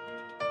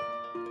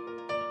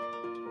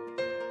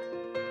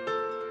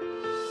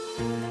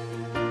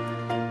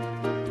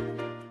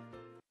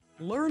good.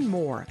 Learn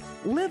more.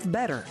 Live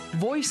better.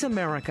 Voice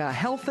America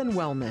Health and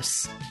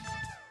Wellness.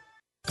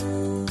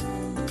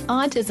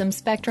 Autism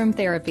Spectrum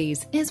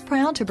Therapies is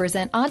proud to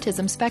present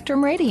Autism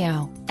Spectrum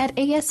Radio. At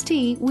AST,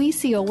 we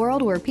see a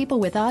world where people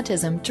with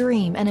autism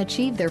dream and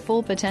achieve their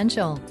full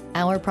potential.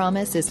 Our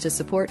promise is to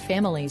support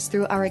families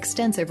through our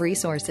extensive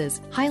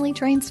resources, highly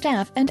trained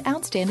staff, and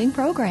outstanding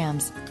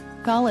programs.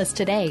 Call us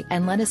today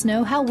and let us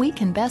know how we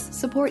can best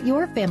support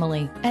your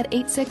family at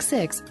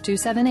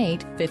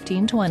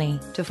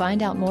 866-278-1520. To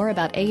find out more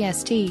about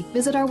AST,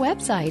 visit our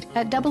website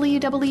at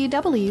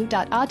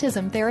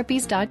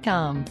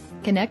www.autismtherapies.com.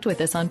 Connect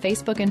with us on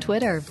Facebook and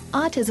Twitter.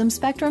 Autism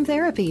Spectrum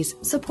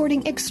Therapies,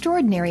 supporting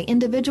extraordinary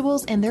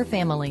individuals and their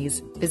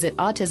families. Visit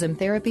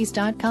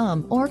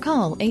autismtherapies.com or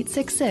call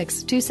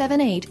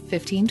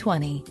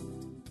 866-278-1520.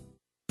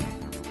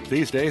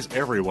 These days,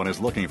 everyone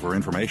is looking for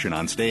information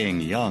on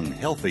staying young,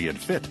 healthy, and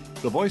fit.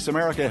 The Voice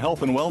America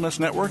Health and Wellness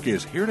Network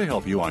is here to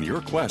help you on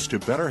your quest to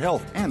better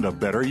health and a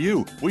better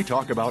you. We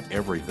talk about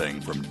everything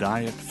from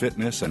diet,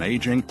 fitness, and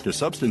aging to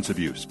substance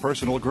abuse,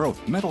 personal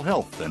growth, mental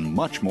health, and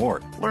much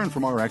more. Learn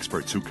from our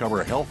experts who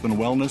cover health and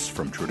wellness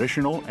from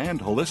traditional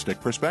and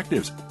holistic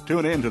perspectives.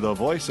 Tune in to the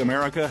Voice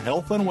America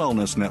Health and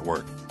Wellness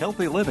Network.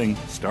 Healthy living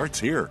starts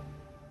here.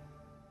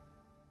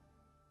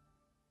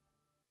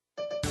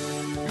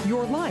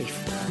 Your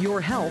life,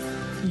 your health,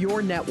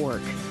 your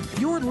network.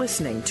 You're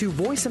listening to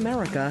Voice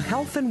America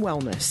Health and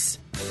Wellness.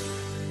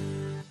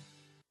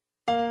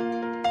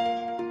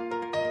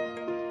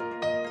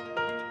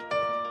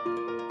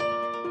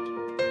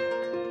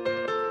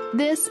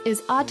 This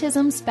is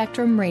Autism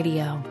Spectrum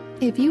Radio.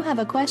 If you have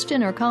a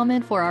question or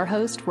comment for our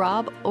host,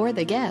 Rob, or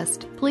the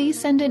guest, please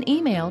send an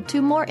email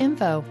to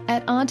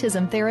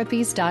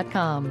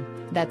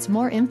moreinfo@autismtherapies.com. That's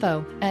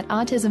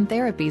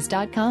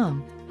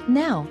moreinfo@autismtherapies.com.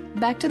 Now,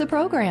 back to the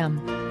program.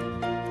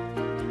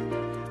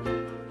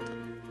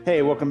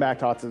 Hey, welcome back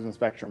to Autism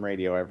Spectrum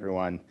Radio,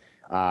 everyone.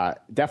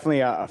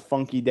 Definitely a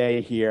funky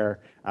day here,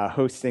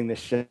 hosting this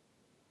show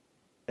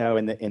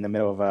in the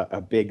middle of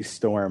a big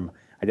storm.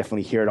 I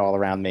definitely hear it all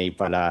around me,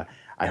 but I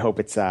hope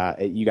it's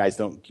you guys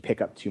don't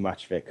pick up too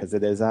much of it, because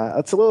it is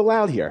it's a little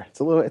loud here.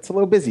 It's a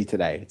little busy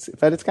today.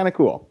 But it's kind of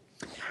cool.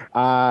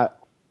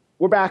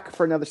 We're back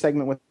for another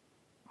segment with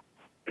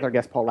our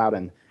guest Paul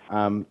Louden.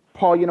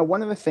 Paul,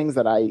 one of the things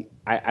that I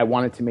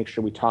wanted to make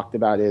sure we talked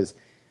about is,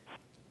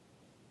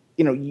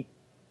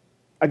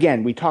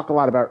 again, we talk a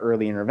lot about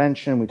early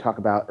intervention, we talk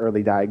about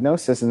early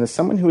diagnosis, and as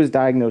someone who is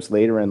diagnosed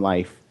later in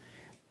life,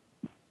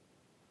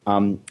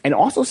 and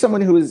also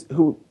someone who,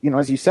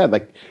 as you said,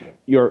 like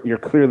you're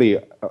clearly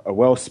a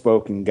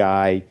well-spoken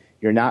guy.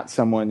 You're not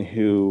someone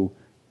who,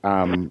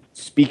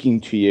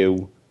 speaking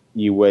to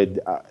you would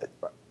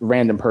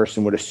random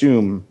person would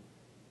assume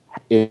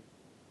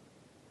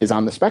is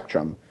on the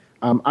spectrum.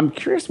 I'm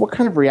curious what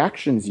kind of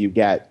reactions you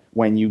get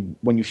when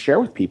you share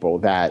with people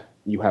that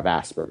you have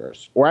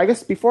Asperger's. Or I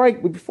guess before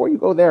you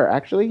go there,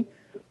 actually,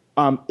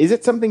 is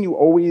it something you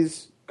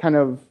always kind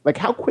of like?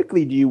 How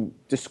quickly do you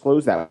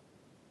disclose that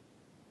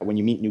when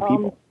you meet new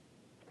people?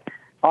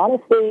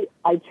 Honestly,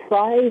 I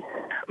try.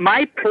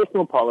 My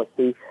personal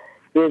policy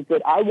is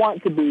that I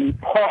want to be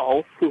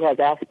Paul, who has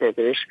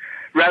Asperger's,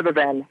 rather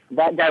than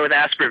that guy with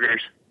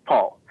Asperger's,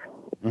 Paul.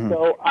 Mm-hmm.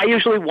 So I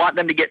usually want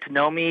them to get to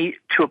know me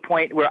to a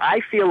point where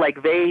I feel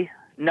like they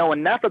know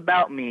enough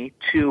about me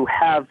to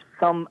have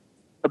some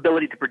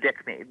ability to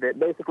predict me. That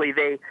basically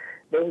they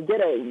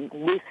get a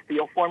loose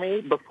feel for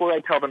me before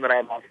I tell them that I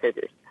have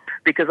Asperger's.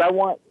 Because I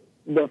want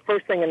the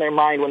first thing in their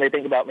mind when they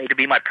think about me to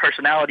be my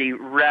personality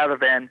rather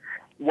than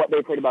what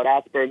they've heard about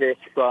Asperger's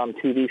from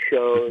TV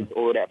shows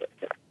or whatever.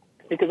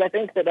 Because I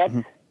think that's,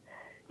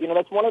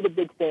 that's one of the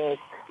big things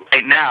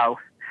right now,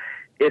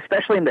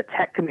 especially in the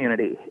tech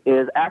community,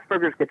 is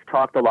Asperger's gets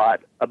talked a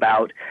lot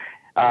about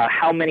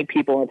how many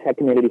people in the tech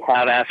community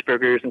have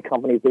Asperger's and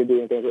companies that are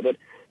doing things with it.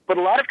 But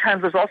a lot of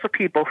times there's also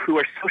people who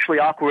are socially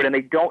awkward and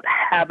they don't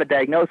have a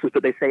diagnosis,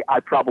 but they say,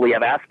 I probably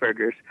have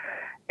Asperger's.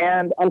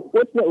 And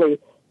unfortunately,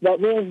 that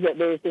means that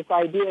there's this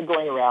idea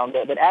going around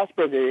that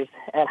Asperger's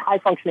and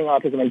high-functioning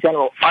autism in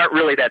general aren't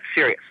really that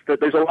serious. That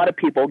there's a lot of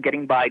people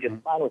getting by just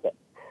fine with it.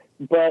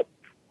 But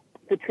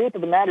the truth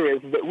of the matter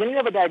is that when you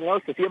have a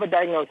diagnosis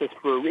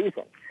for a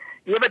reason.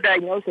 You have a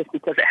diagnosis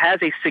because it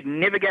has a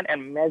significant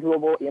and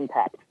measurable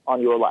impact on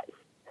your life.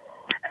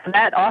 And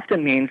that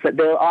often means that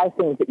there are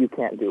things that you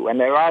can't do, and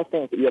there are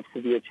things that you have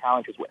severe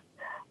challenges with.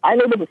 I'm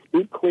able to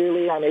speak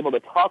clearly, I'm able to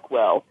talk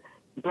well,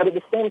 but at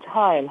the same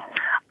time,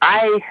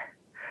 I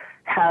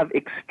have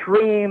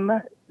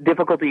extreme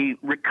difficulty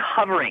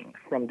recovering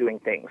from doing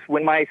things.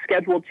 When my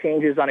schedule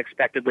changes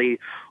unexpectedly,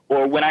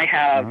 or when I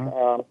have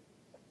a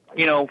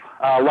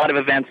lot of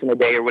events in a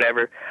day or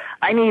whatever,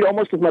 I need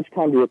almost as much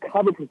time to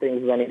recover from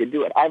things as I need to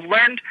do it. I've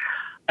learned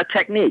a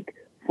technique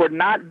for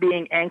not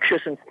being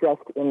anxious and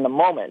stressed in the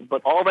moment,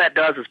 but all that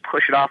does is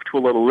push it off to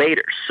a little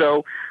later.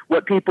 So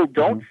what people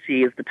don't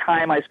see is the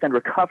time I spend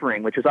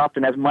recovering, which is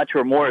often as much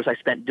or more as I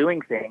spent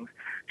doing things,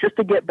 just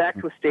to get back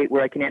to a state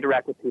where I can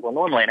interact with people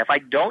normally. And if I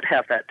don't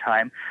have that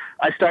time,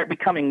 I start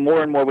becoming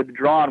more and more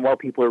withdrawn while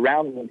people are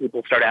around me, and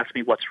people start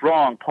asking me, what's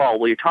wrong? Paul,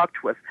 will you talk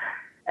to us?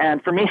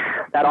 And for me,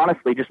 that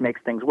honestly just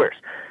makes things worse.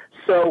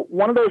 So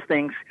one of those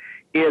things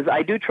is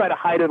I do try to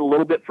hide it a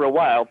little bit for a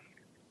while,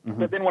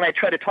 but then when I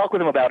try to talk with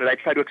them about it, I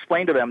try to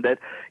explain to them that,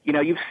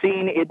 you've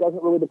seen it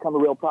doesn't really become a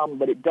real problem,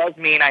 but it does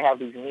mean I have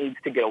these needs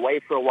to get away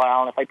for a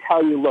while. And if I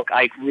tell you, look,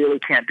 I really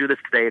can't do this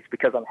today, it's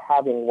because I'm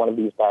having one of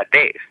these bad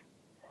days.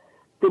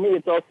 For me,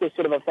 it's also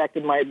sort of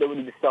affected my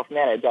ability to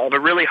self-manage. I have a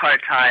really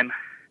hard time,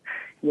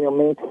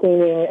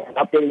 maintaining and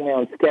updating my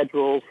own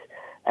schedules.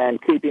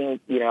 and keeping,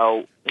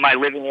 my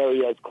living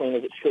area as clean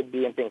as it should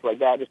be and things like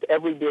that. Just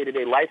every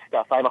day-to-day life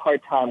stuff. I have a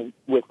hard time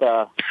with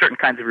certain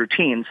kinds of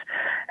routines.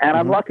 And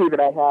I'm lucky that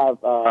I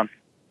have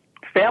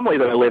family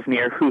that I live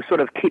near who sort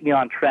of keep me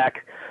on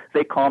track.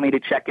 They call me to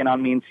check in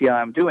on me and see how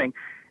I'm doing.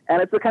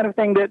 And it's the kind of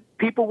thing that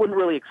people wouldn't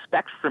really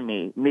expect from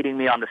me, meeting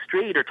me on the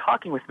street or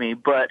talking with me,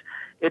 but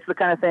it's the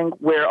kind of thing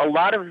where a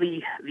lot of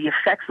the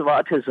effects of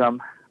autism,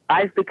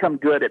 I've become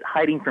good at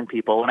hiding from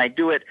people, and I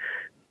do it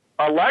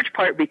a large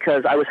part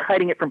because I was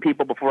hiding it from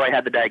people before I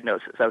had the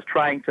diagnosis. I was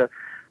trying to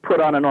put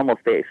on a normal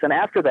face. And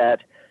after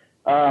that,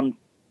 the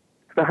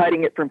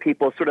hiding it from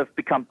people sort of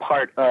become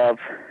part of,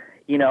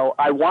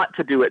 I want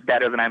to do it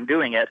better than I'm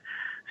doing it,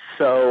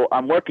 so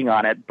I'm working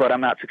on it, but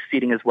I'm not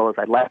succeeding as well as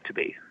I'd like to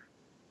be.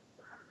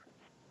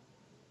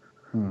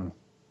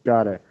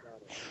 Got it.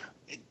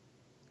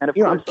 And of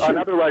course,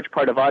 another large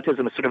part of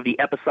autism is sort of the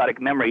episodic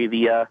memory,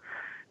 the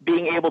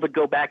being able to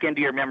go back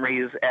into your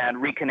memories and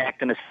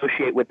reconnect and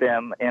associate with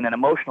them in an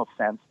emotional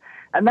sense.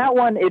 And that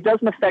one, it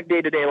doesn't affect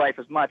day-to-day life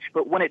as much,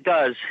 but when it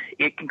does,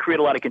 it can create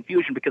a lot of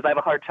confusion because I have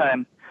a hard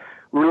time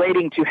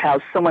relating to how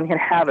someone can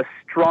have a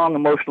strong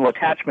emotional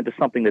attachment to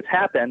something that's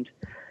happened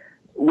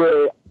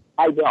where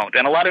I don't.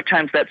 And a lot of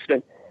times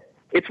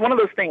it's one of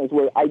those things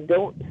where I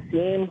don't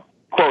seem,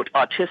 quote,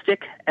 autistic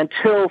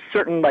until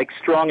certain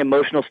strong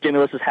emotional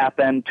stimulus has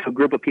happened to a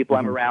group of people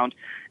I'm around,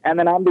 and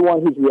then I'm the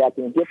one who's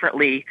reacting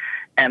differently,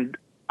 and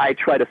I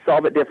try to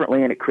solve it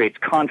differently, and it creates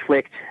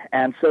conflict.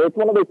 And so it's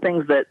one of those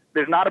things that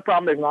there's not a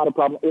problem,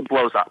 it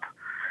blows up.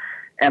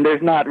 And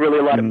there's not really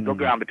a lot of middle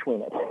ground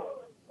between it.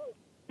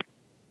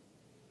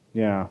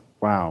 Yeah,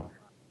 wow.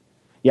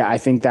 Yeah, I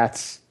think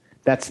that's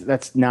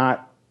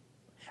not,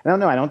 I don't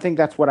know, I don't think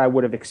that's what I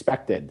would have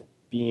expected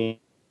being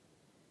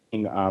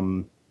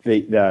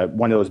the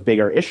one of those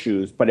bigger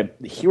issues, but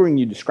hearing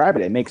you describe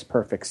it, it makes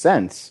perfect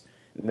sense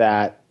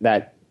that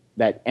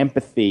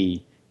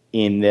empathy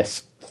in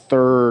this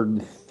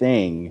third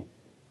thing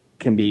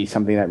can be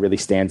something that really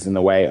stands in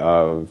the way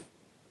of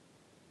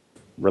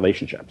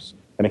relationships.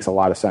 That makes a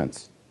lot of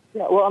sense.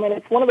 Yeah, well, I mean,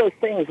 it's one of those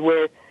things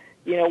where,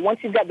 once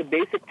you've got the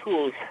basic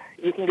tools,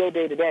 you can go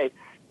day to day.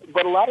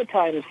 But a lot of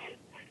times,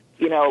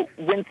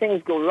 when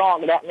things go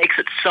wrong, that makes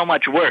it so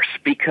much worse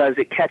because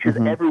it catches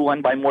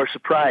everyone by more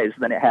surprise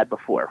than it had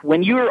before.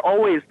 When you're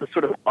always the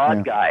sort of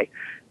odd guy,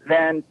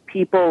 then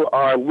people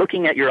are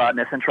looking at your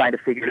oddness and trying to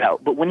figure it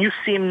out. But when you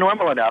seem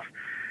normal enough,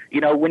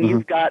 when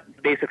you've got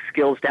basic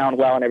skills down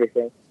well and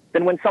everything,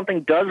 then when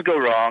something does go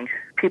wrong,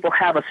 people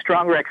have a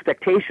stronger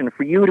expectation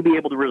for you to be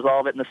able to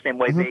resolve it in the same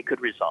way they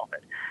could resolve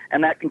it.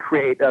 And that can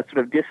create a sort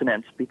of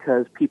dissonance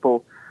because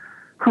people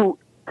who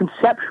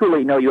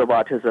conceptually know you have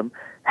autism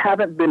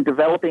haven't been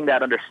developing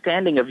that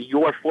understanding of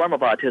your form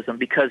of autism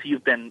because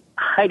you've been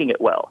hiding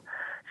it well.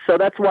 So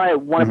that's why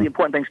one of the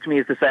important things to me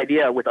is this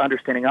idea with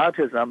Understanding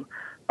Autism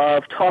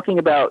of talking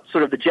about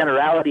sort of the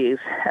generalities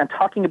and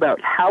talking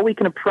about how we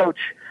can approach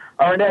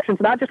our interactions,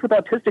 not just with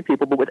autistic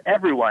people, but with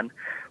everyone,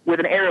 with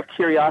an air of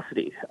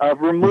curiosity, of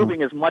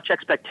removing as much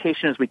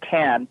expectation as we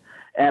can,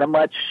 and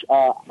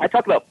I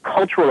talk about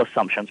cultural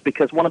assumptions,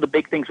 because one of the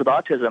big things with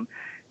autism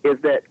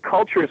is that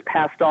culture is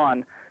passed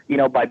on,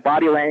 by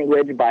body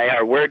language, by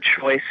our word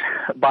choice,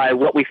 by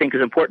what we think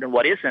is important and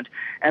what isn't.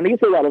 And these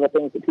are a lot of the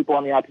things that people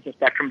on the autism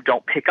spectrum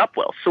don't pick up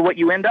well. So what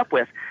you end up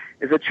with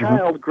is a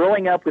child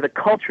growing up with a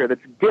culture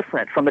that's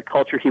different from the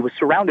culture he was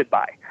surrounded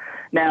by.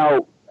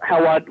 Now,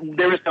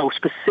 there is no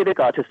specific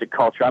autistic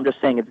culture. I'm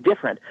just saying it's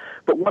different.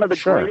 But one of the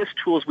greatest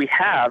tools we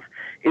have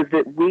is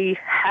that we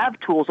have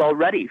tools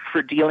already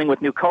for dealing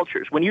with new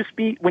cultures. When you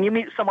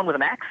meet someone with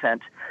an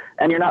accent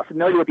and you're not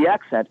familiar with the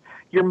accent,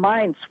 your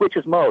mind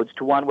switches modes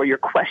to one where you're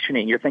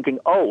questioning. You're thinking,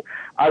 oh,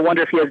 I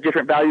wonder if he has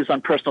different values on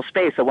personal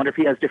space. I wonder if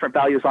he has different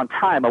values on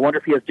time. I wonder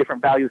if he has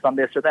different values on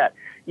this or that.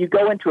 You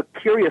go into a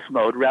curious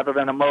mode rather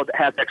than a mode that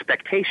has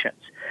expectations.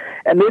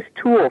 And this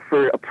tool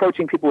for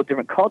approaching people with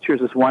different cultures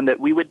is one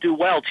that we would do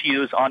well to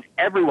use on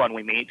everyone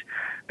we meet,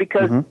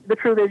 because the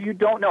truth is you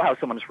don't know how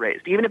someone's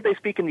raised. Even if they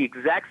speak in the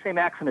exact same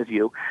accent as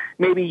you,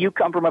 maybe you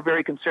come from a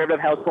very conservative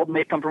household,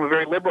 may come from a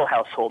very liberal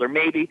household, or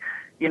maybe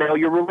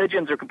your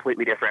religions are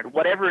completely different.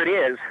 Whatever it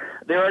is,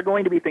 there are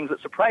going to be things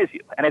that surprise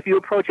you. And if you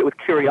approach it with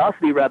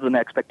curiosity rather than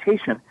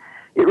expectation,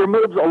 it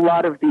removes a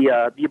lot of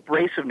the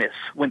abrasiveness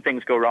when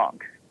things go wrong.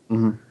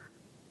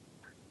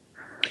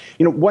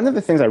 One of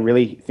the things I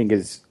really think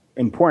is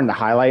important to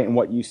highlight in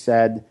what you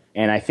said,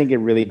 and I think it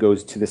really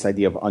goes to this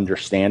idea of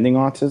understanding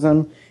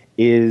autism,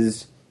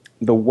 is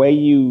the way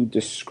you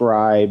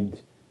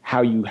described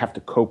how you have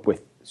to cope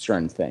with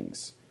certain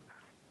things.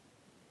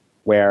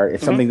 Where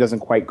if something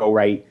doesn't quite go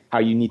right, how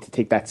you need to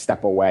take that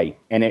step away.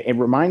 And it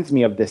reminds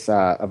me of this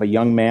of a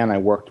young man I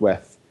worked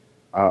with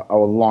a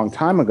long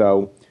time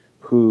ago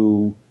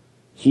who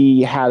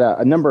he had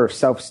a number of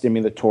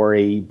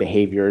self-stimulatory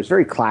behaviors,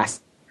 very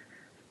classic,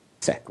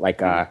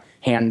 like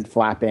hand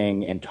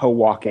flapping and toe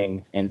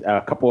walking and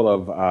a couple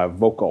of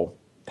vocal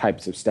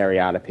types of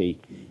stereotypy.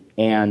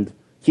 And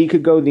he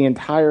could go the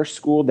entire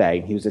school day.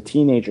 He was a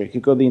teenager. He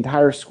could go the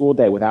entire school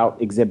day without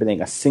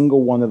exhibiting a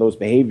single one of those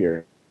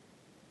behaviors.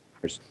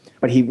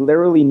 But he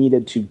literally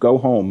needed to go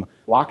home,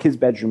 lock his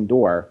bedroom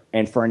door,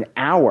 and for an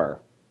hour,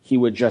 he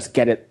would just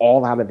get it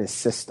all out of his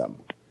system.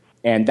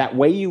 And that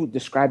way you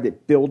described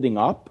it building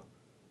up,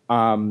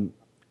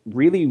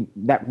 really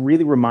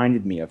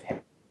reminded me of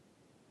him.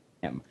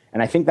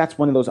 And I think that's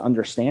one of those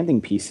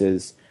understanding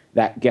pieces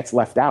that gets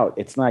left out.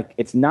 It's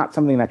not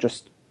something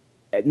that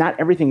not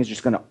everything is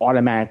just going to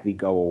automatically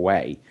go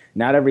away.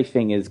 Not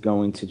everything is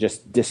going to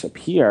just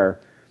disappear,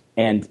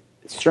 and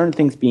certain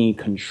things being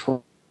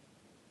controlled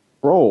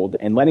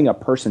and letting a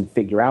person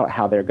figure out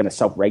how they're going to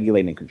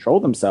self-regulate and control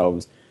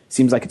themselves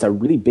seems like it's a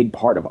really big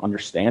part of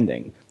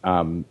understanding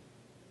and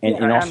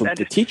also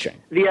the teaching.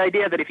 The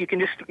idea that if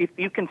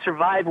you can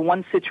survive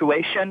one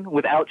situation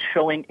without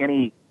showing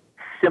any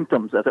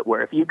symptoms, as it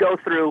were, if you go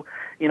through,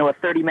 a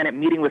 30-minute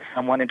meeting with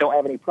someone and don't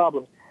have any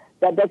problems,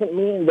 that doesn't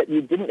mean that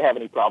you didn't have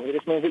any problems. It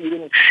just means that you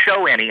didn't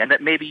show any, and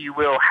that maybe you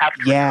will have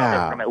to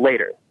recover from it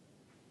later.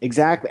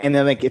 Exactly. And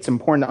then it's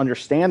important to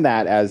understand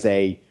that as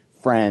a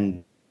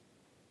friend,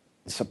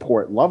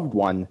 support loved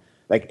one.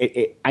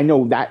 I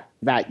know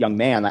that young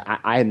man,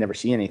 I had never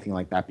seen anything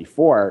like that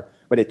before,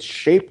 but it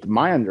shaped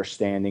my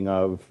understanding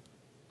of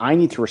I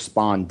need to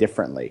respond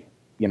differently.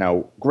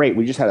 Great,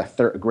 we just had a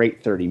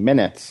great 30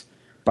 minutes,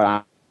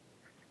 but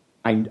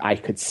I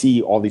could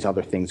see all these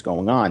other things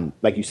going on.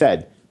 Like you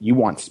said, you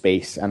want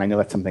space, and I know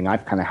that's something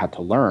I've kind of had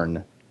to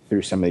learn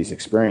through some of these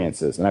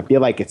experiences. And I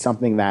feel like it's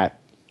something that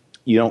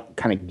you don't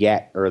kind of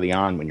get early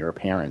on when you're a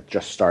parent,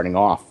 just starting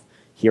off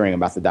hearing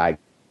about the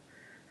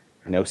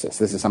diagnosis.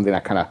 This is something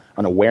that kind of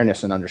an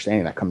awareness and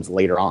understanding that comes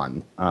later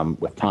on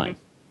with time.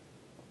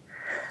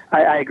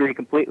 I agree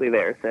completely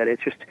there. That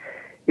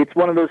it's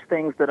one of those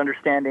things that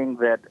understanding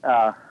that,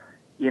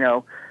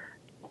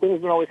 things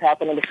don't always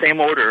happen in the same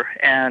order,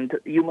 and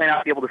you may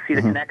not be able to see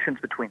the connections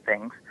between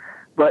things,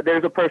 but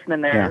there's a person in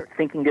there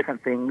thinking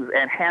different things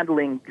and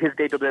handling his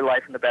day-to-day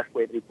life in the best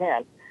way that he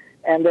can.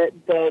 And that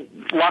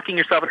locking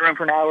yourself in a room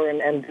for an hour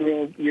and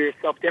doing your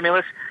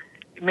self-stimulus,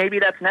 maybe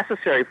that's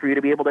necessary for you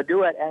to be able to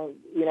do it. And,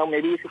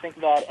 maybe you should think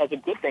of that as a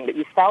good thing, that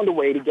you found a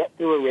way to get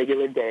through a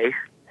regular day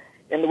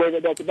in the way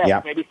that does the best.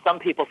 Yeah. Maybe some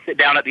people sit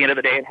down at the end of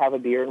the day and have a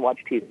beer and watch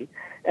TV.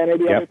 And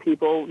maybe other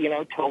people,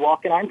 toe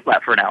walk and arm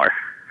flat for an hour.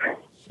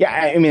 Yeah,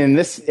 I mean,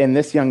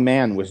 this young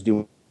man was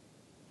doing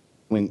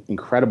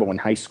incredible in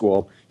high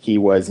school. He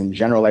was in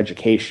general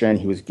education.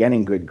 He was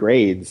getting good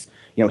grades.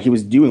 He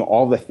was doing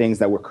all the things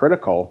that were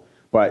critical.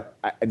 But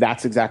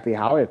that's exactly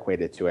how I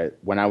equated to it.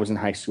 When I was in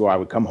high school, I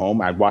would come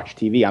home, I'd watch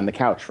TV on the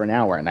couch for an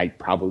hour, and I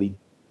probably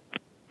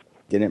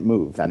didn't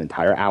move that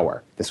entire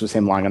hour. This was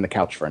him lying on the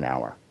couch for an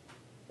hour.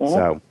 Mm-hmm.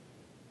 So,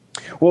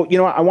 well,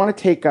 I want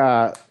to take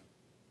our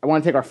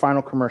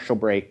final commercial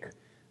break.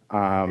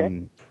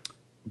 Okay.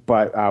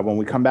 But when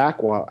we come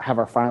back, we'll have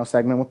our final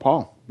segment with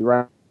Paul. Be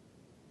right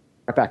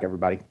back,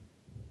 everybody.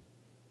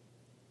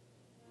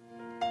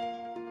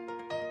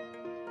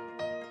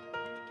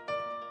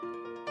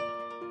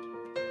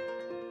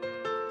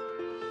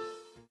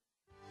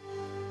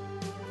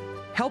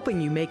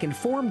 Helping you make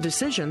informed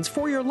decisions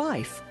for your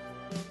life.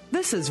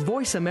 This is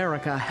Voice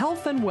America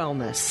Health and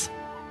Wellness.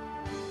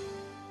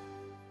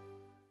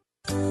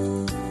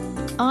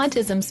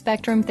 Autism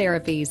Spectrum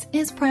Therapies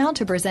is proud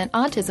to present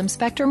Autism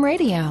Spectrum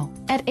Radio.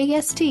 At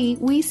AST,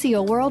 we see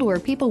a world where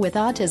people with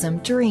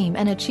autism dream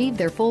and achieve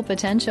their full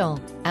potential.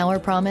 Our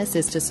promise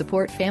is to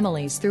support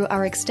families through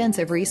our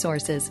extensive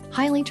resources,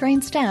 highly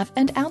trained staff,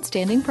 and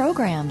outstanding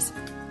programs.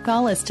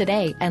 Call us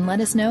today and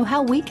let us know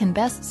how we can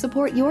best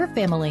support your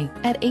family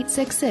at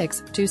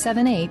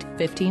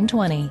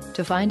 866-278-1520.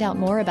 To find out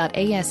more about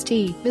AST,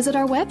 visit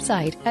our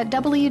website at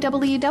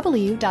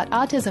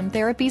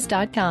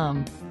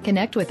www.autismtherapies.com.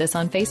 Connect with us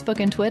on Facebook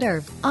and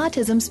Twitter.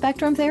 Autism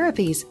Spectrum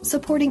Therapies,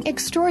 supporting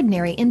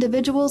extraordinary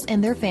individuals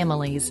and their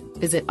families.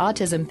 Visit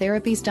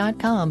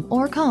autismtherapies.com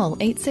or call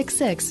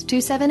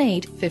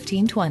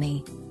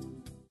 866-278-1520.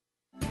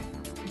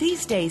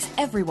 These days,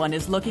 everyone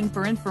is looking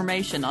for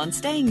information on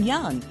staying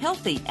young,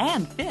 healthy,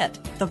 and fit.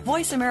 The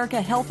Voice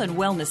America Health and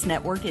Wellness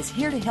Network is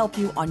here to help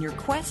you on your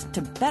quest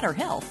to better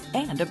health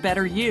and a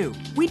better you.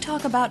 We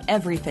talk about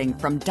everything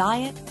from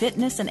diet,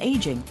 fitness, and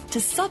aging to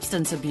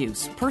substance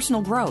abuse,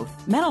 personal growth,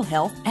 mental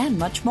health, and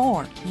much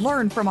more.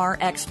 Learn from our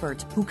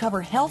experts who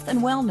cover health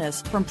and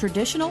wellness from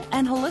traditional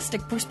and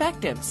holistic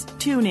perspectives.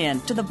 Tune in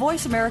to the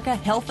Voice America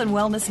Health and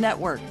Wellness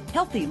Network.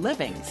 Healthy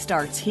living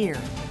starts here.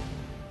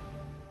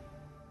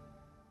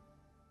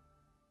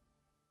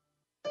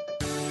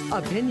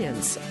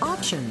 Opinions,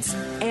 options,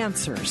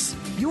 answers.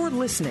 You're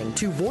listening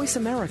to Voice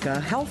America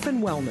Health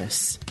and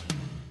Wellness.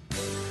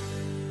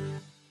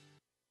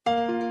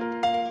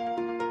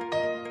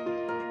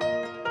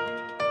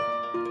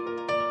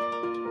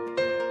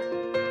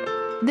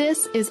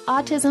 This is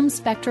Autism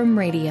Spectrum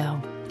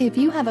Radio. If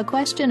you have a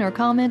question or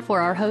comment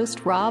for our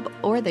host, Rob,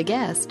 or the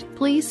guest,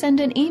 please send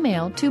an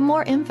email to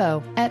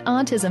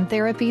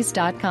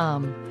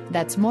moreinfo@autismtherapies.com.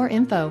 That's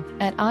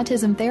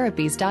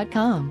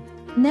moreinfo@autismtherapies.com.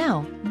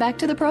 Now, back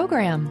to the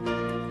program.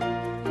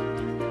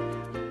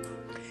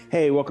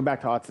 Hey, welcome back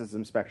to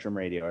Autism Spectrum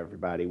Radio,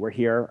 everybody. We're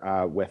here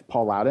with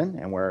Paul Louden,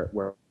 and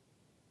we're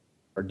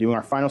doing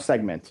our final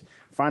segment,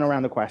 final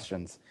round of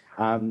questions.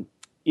 Paul,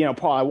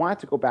 I wanted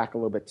to go back a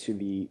little bit to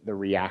the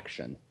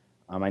reaction.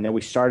 I know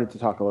we started to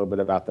talk a little bit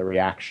about the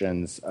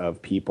reactions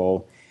of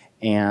people,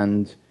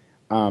 and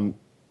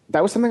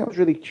that was something I was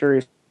really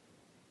curious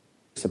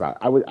about.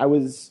 I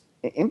was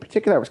in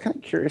particular, I was kind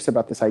of curious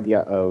about this idea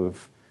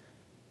of,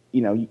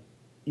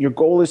 your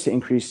goal is to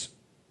increase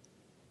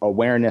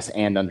awareness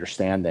and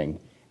understanding.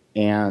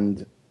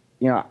 And,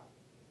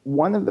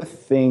 one of the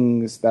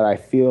things that I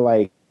feel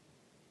like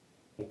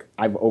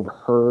I've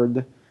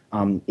overheard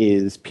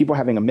is people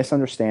having a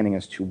misunderstanding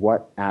as to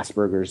what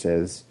Asperger's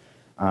is.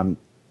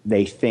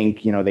 They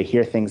think, they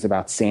hear things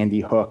about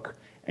Sandy Hook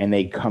and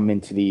they come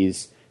into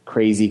these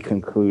crazy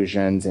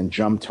conclusions and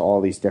jump to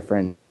all these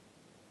different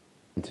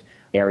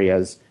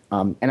areas.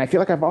 And I feel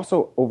like I've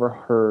also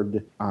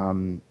overheard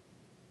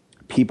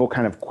people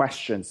kind of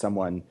question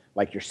someone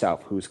like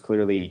yourself, who's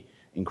clearly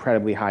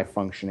incredibly high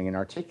functioning and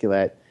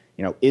articulate.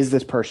 Is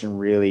this person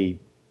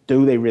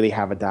do they really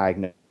have a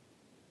diagnosis,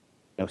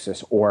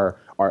 or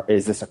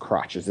is this a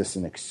crutch? Is this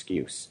an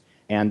excuse?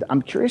 And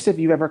I'm curious if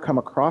you've ever come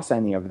across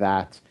any of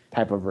that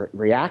type of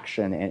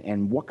reaction,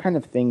 and what kind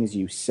of things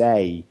you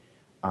say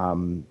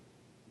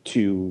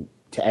to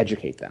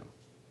educate them.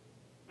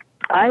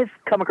 I've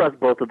come across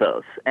both of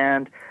those.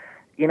 And,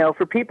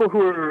 for people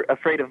who are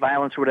afraid of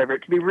violence or whatever,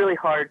 it can be really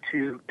hard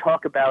to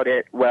talk about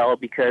it well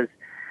because,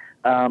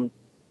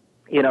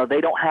 they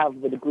don't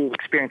have the degree of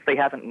experience. They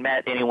haven't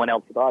met anyone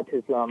else with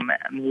autism.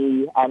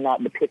 Me, I'm not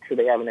in the picture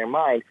they have in their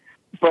mind.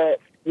 But,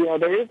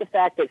 there is the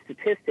fact that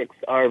statistics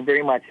are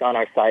very much on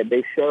our side.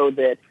 They show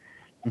that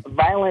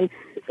violence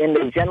in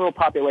the general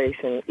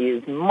population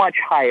is much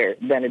higher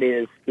than it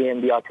is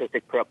in the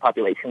autistic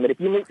population. That if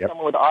you meet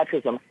someone with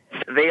autism,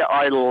 they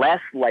are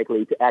less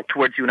likely to act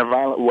towards you in a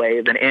violent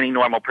way than any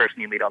normal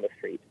person you meet on the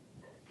street.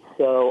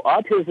 So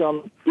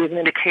autism is an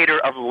indicator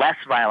of less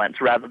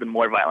violence rather than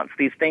more violence.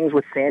 These things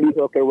with Sandy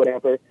Hook or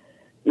whatever,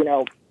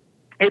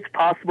 it's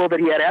possible that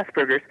he had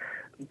Asperger's,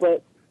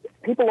 but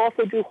people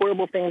also do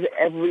horrible things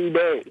every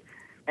day.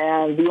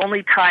 And the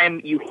only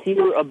time you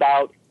hear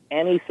about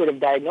any sort of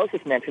diagnosis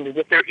mentioned is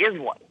if there is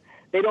one.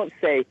 They don't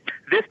say,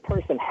 this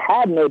person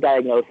had no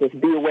diagnosis,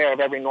 be aware of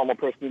every normal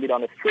person you meet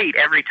on the street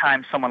every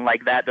time someone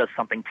like that does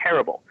something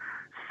terrible.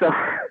 So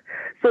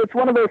it's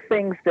one of those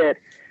things that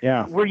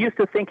we're used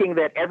to thinking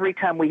that every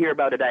time we hear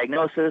about a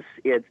diagnosis,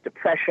 it's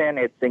depression,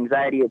 it's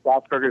anxiety, it's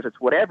Asperger's, it's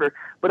whatever,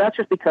 but that's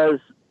just because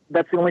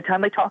that's the only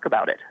time they talk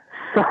about it.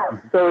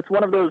 So it's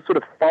one of those sort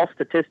of false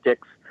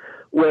statistics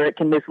where it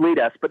can mislead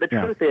us. But the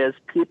truth is,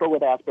 people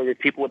with Asperger's,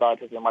 people with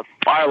autism are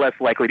far less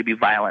likely to be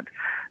violent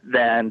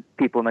than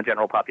people in the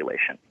general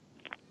population.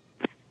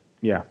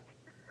 Yeah,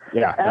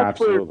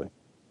 absolutely.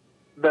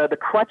 The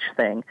crutch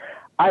thing,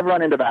 I've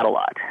run into that a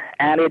lot.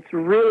 And it's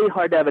really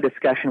hard to have a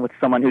discussion with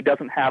someone who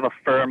doesn't have a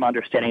firm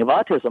understanding of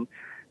autism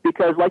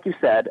because, like you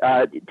said,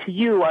 to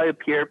you, I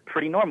appear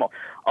pretty normal.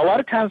 A lot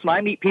of times when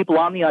I meet people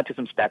on the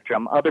autism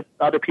spectrum,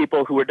 other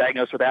people who are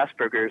diagnosed with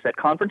Asperger's at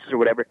conferences or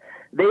whatever,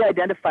 they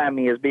identify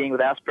me as being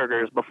with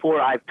Asperger's before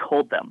I've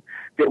told them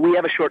that we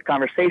have a short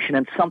conversation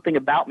and something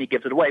about me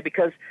gives it away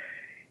because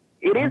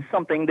it is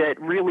something that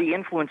really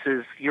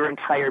influences your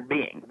entire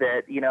being,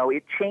 that,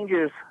 it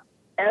changes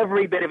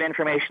every bit of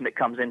information that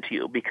comes into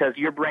you because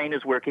your brain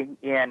is working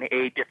in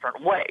a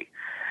different way.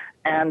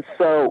 And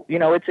so,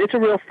 it's a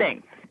real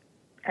thing.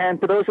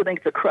 And for those who think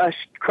it's a crutch,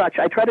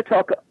 I try to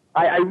talk,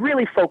 I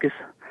really focus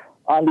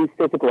on these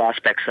physical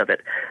aspects of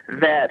it,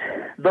 that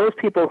those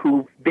people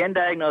who've been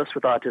diagnosed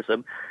with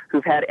autism,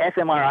 who've had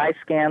fMRI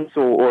scans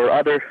or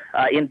other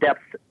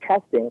in-depth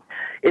testing,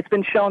 it's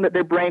been shown that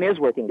their brain is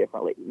working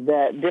differently,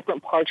 that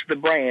different parts of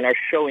the brain are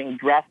showing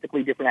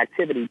drastically different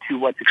activity to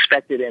what's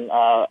expected in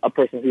a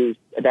person who's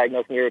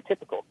diagnosed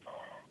neurotypical.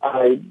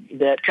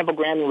 That Temple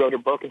Grandin wrote a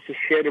book and she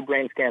shared her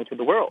brain scans with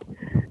the world.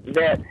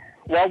 That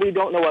while we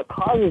don't know what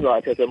causes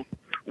autism,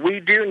 we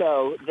do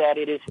know that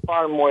it is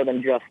far more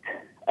than just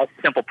a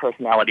simple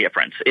personality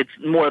difference. It's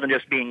more than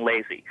just being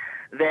lazy,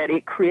 that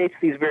it creates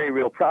these very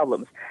real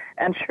problems.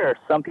 And sure,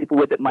 some people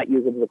with it might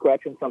use it as a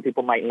crutch and some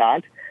people might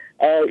not.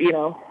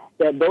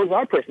 That those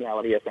are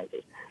personality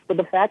differences. But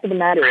the fact of the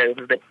matter is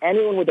that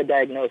anyone with a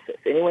diagnosis,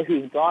 anyone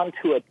who's gone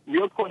to a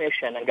real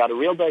clinician and got a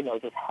real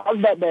diagnosis, has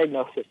that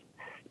diagnosis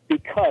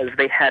because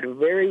they had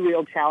very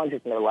real challenges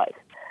in their life.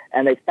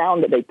 And they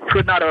found that they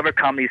could not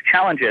overcome these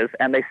challenges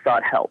and they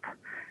sought help.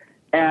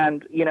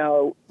 And,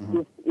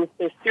 if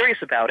they're serious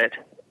about it,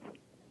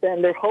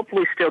 then they're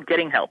hopefully still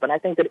getting help. And I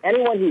think that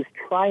anyone who's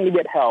trying to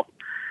get help,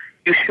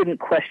 you shouldn't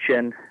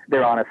question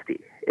their honesty.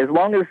 As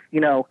long as,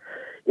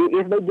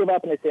 if they give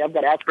up and they say, I've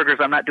got Asperger's,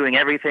 I'm not doing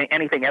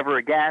anything ever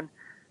again,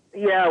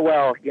 I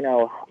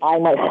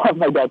might have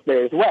my doubts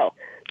there as well.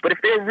 But if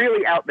they're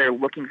really out there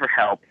looking for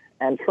help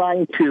and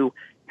trying to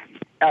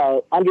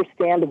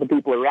understand the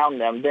people around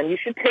them, then you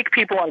should take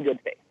people on good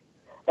faith.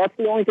 That's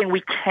the only thing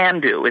we can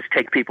do is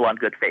take people on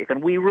good faith,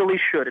 and we really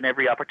should in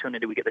every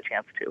opportunity we get the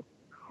chance to.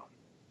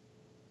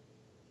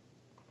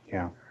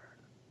 Yeah.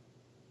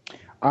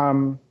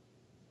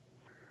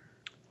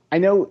 I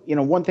know,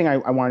 one thing I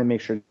want to make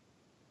sure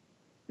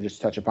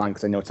just touch upon,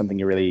 because I know it's something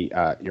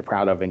you're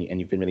proud of and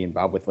you've been really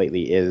involved with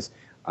lately, is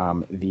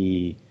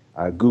the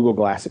Google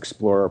Glass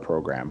Explorer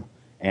program.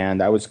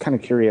 And I was kind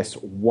of curious,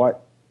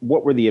 what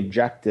were the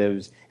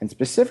objectives, and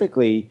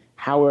specifically,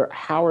 how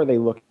are they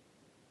looking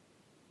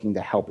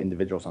to help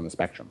individuals on the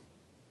spectrum?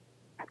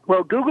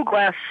 Well, Google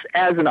Glass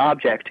as an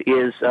object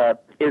is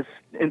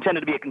intended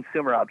to be a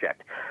consumer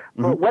object.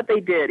 Mm-hmm. But what they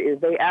did is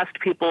they asked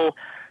people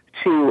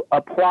to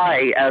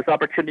apply as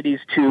opportunities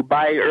to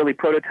buy early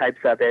prototypes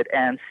of it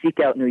and seek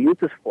out new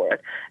uses for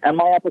it. And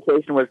my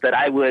application was that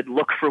I would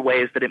look for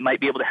ways that it might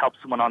be able to help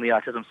someone on the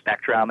autism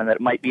spectrum, and that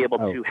it might be able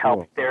to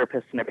help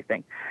therapists and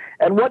everything.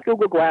 And what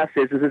Google Glass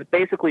is it's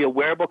basically a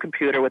wearable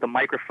computer with a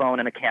microphone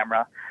and a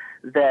camera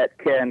that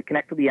can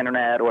connect to the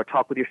internet or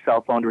talk with your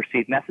cell phone to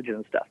receive messages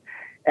and stuff.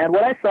 And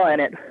what I saw in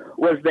it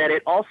was that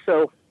it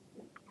also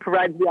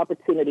provides the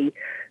opportunity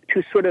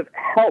to sort of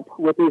help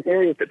with these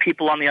areas that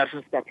people on the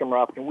autism spectrum are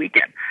often weak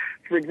in.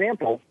 For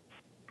example,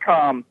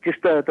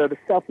 just the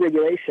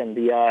self-regulation,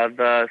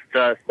 the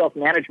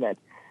self-management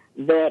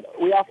that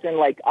we often,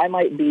 like, I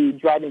might be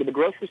driving to the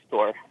grocery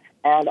store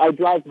and I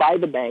drive by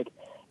the bank,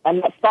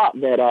 and that thought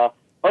that,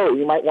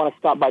 you might want to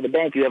stop by the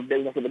bank, you have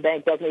business at the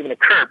bank, doesn't even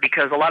occur,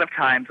 because a lot of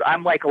times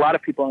I'm like a lot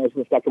of people on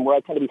the spectrum where I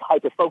tend to be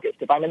hyper-focused.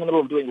 If I'm in the middle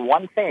of doing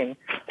one thing,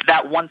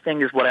 that one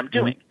thing is what I'm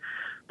doing.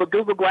 But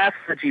Google Glass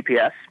is a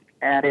GPS,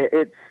 and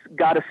it's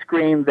got a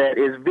screen that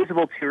is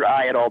visible to your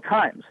eye at all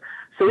times.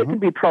 So it can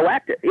be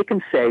proactive. It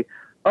can say,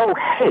 oh,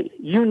 hey,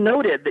 you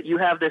noted that you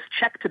have this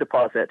check to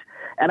deposit,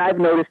 and I've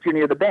noticed you're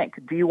near the bank.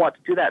 Do you want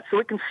to do that? So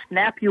it can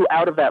snap you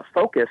out of that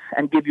focus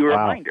and give you a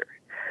reminder.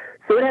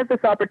 So it has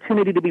this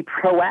opportunity to be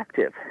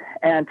proactive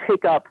and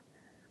take up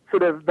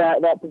sort of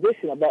that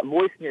position of that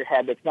voice in your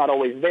head that's not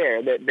always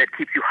there, that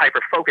keeps you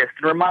hyper-focused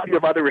and remind you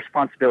of other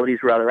responsibilities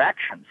or other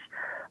actions.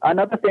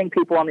 Another thing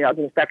people on the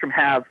autism spectrum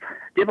have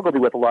difficulty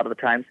with a lot of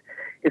the times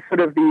is sort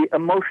of the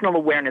emotional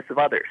awareness of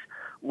others,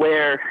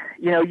 where,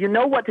 you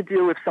know what to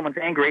do if someone's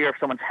angry or if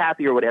someone's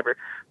happy or whatever,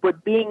 but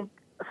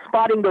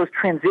spotting those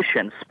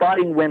transitions,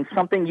 spotting when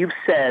something you've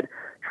said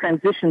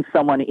transitions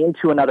someone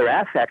into another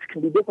affect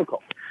can be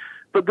difficult.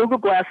 But Google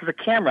Glass is a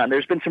camera, and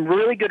there's been some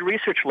really good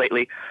research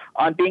lately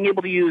on being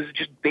able to use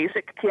just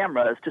basic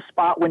cameras to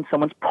spot when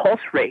someone's pulse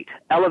rate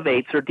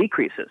elevates or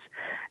decreases.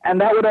 And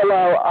that would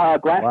allow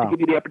Glass to give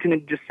you the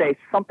opportunity to just say,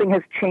 something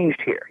has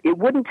changed here. It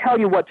wouldn't tell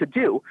you what to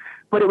do,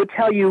 but it would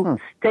tell you,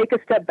 take a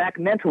step back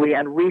mentally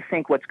and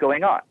rethink what's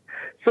going on.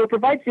 So it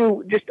provides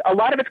you a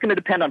lot of it's going to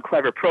depend on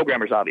clever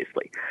programmers,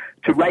 obviously,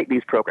 to write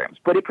these programs.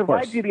 But it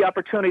provides you the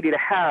opportunity to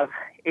have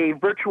a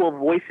virtual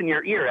voice in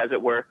your ear, as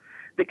it were,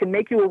 that can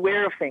make you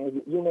aware of things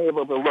that you may have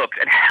overlooked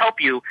and help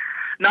you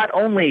not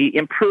only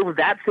improve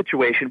that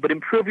situation, but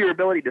improve your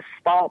ability to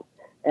spot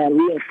and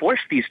reinforce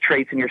these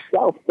traits in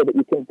yourself so that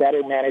you can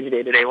better manage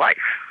day-to-day life.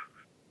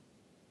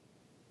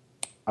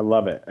 I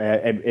love it.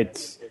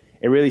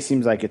 It really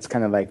seems like it's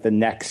kind of like the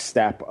next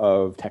step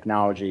of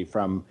technology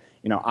from,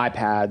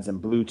 iPads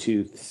and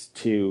Bluetooth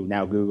to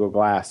now Google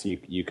Glass.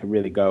 You can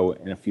really go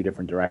in a few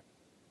different directions.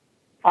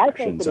 I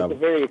think that it's a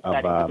very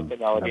exciting piece of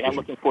technology, and I'm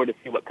looking forward to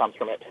see what comes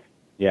from it.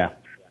 Yeah.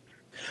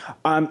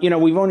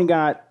 We've only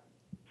got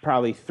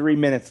probably 3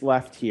 minutes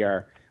left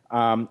here.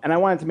 And I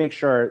wanted to make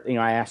sure,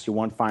 I asked you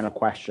one final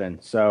question.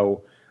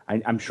 So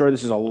I'm sure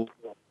this is a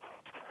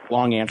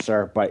long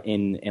answer, but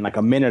in like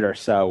a minute or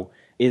so,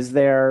 is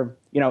there,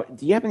 do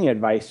you have any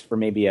advice for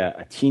maybe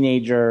a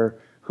teenager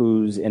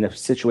who's in a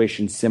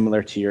situation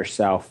similar to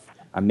yourself?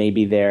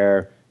 Maybe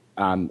they're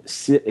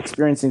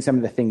experiencing some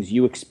of the things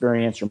you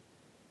experienced, or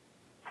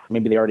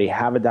maybe they already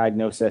have a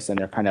diagnosis and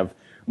they're kind of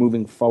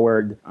moving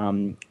forward.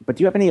 But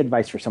do you have any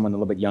advice for someone a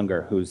little bit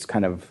younger who's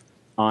kind of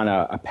on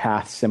a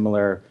path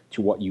similar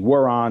to what you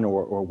were on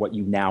or what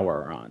you now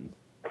are on?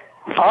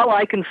 All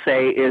I can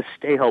say is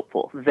stay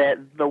hopeful, that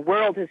the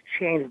world has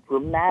changed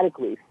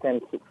dramatically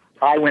since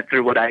I went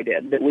through what I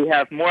did, that we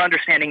have more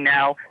understanding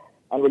now,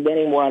 and we're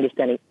gaining more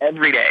understanding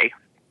every day,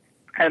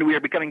 and we are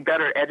becoming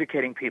better at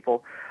educating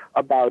people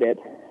about it.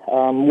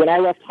 When I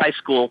left high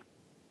school,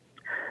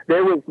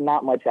 there was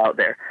not much out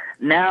there.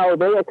 Now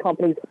there are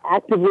companies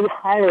actively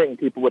hiring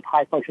people with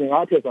high-functioning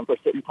autism for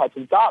certain types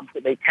of jobs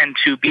that they tend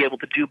to be able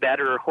to do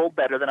better or hold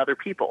better than other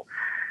people.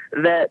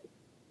 That,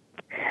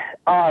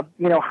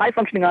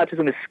 high-functioning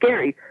autism is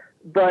scary,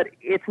 but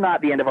it's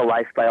not the end of a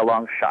life by a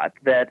long shot.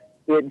 That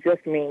it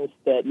just means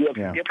that you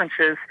have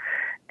differences,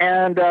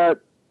 and,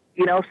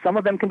 some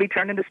of them can be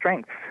turned into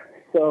strengths.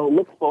 So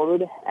look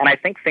forward, and I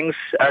think things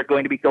are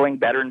going to be going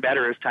better and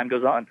better as time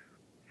goes on.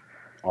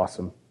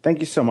 Awesome. Thank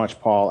you so much,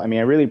 Paul. I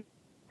really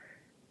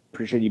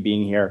appreciate you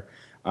being here.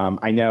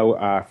 I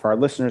know for our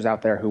listeners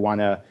out there who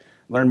want to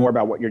learn more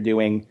about what you're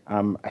doing,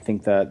 I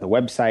think the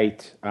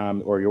website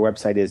or your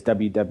website is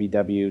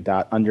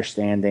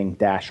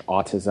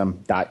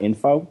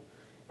www.understanding-autism.info.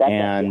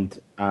 And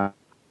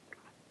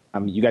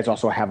you guys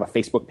also have a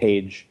Facebook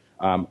page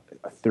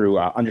through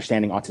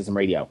Understanding Autism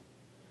Radio.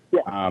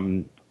 Yeah.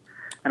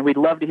 And we'd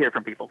love to hear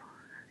from people.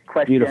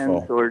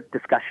 Questions or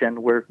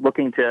discussion. We're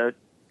looking to,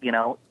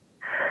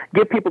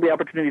 give people the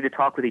opportunity to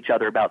talk with each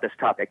other about this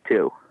topic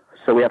too.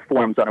 So we have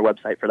forums on our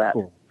website for that.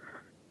 Cool.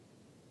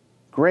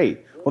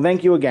 Great. Well,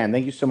 thank you again.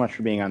 Thank you so much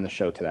for being on the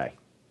show today.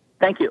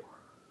 Thank you.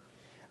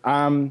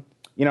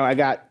 I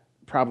got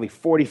probably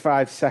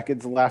 45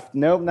 seconds left.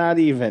 Nope, not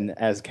even,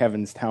 as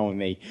Kevin's telling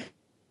me.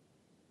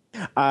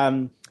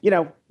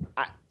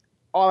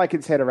 All I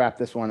can say to wrap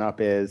this one up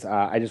is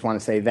I just want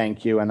to say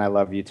thank you and I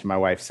love you to my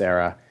wife,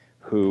 Sarah,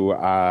 who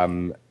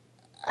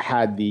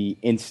had the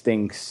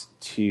instincts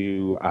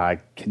to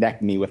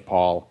connect me with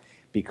Paul,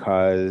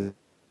 because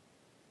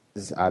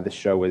the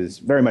show was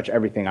very much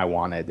everything I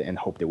wanted and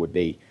hoped it would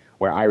be,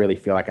 where I really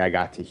feel like I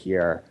got to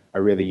hear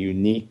a really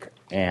unique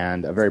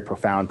and a very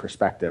profound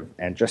perspective,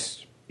 and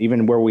just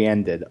even where we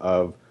ended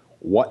of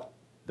what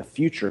the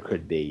future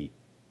could be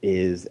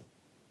is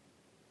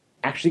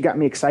actually got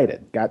me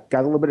excited, got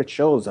a little bit of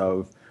chills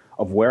of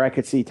where I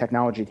could see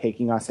technology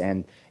taking us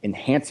and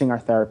enhancing our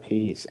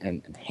therapies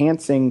and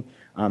enhancing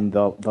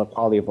the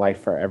quality of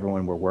life for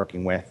everyone we're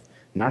working with,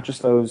 not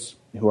just those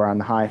who are on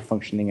the high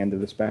functioning end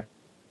of the spectrum,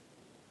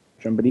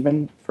 but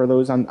even for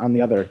those on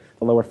the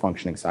lower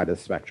functioning side of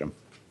the spectrum.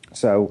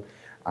 So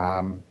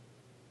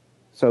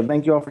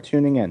thank you all for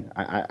tuning in.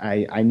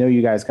 I know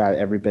you guys got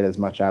every bit as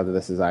much out of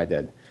this as I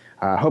did.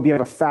 I hope you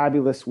have a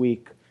fabulous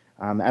week.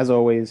 As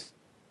always,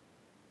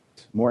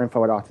 more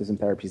info at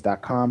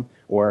autismtherapies.com,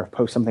 or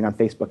post something on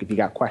Facebook if you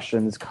got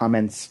questions,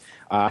 comments,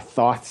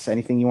 thoughts,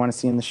 anything you want to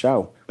see in the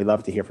show. We'd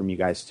love to hear from you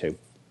guys too.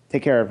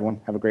 Take care,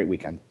 everyone. Have a great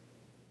weekend.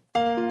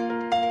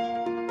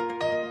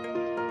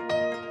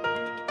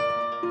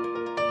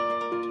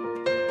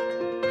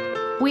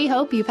 We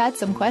hope you've had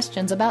some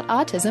questions about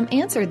autism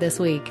answered this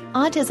week.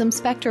 Autism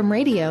Spectrum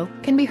Radio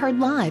can be heard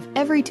live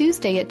every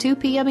Tuesday at 2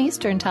 p.m.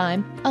 Eastern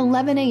Time,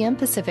 11 a.m.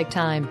 Pacific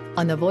Time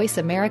on the Voice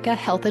America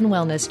Health and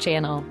Wellness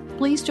channel.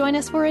 Please join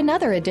us for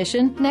another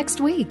edition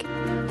next week.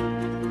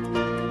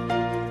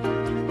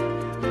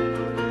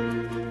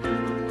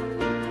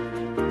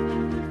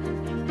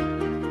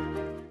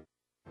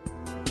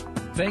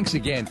 Thanks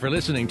again for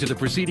listening to the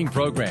preceding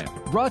program,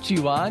 brought to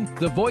you on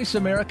the Voice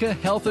America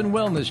Health and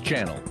Wellness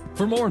channel.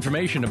 For more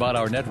information about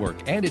our network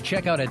and to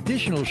check out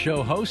additional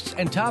show hosts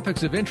and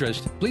topics of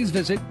interest, please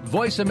visit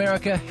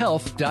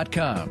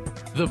voiceamericahealth.com.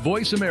 The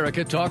Voice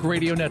America Talk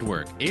Radio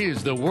Network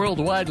is the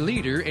worldwide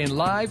leader in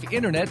live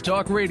Internet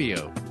talk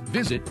radio.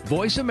 Visit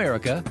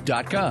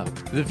voiceamerica.com.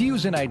 The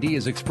views and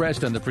ideas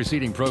expressed on the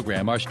preceding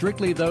program are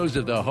strictly those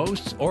of the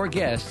hosts or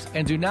guests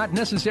and do not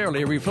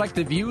necessarily reflect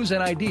the views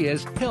and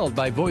ideas held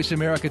by Voice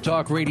America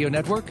Talk Radio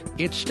Network,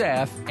 its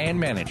staff, and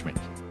management.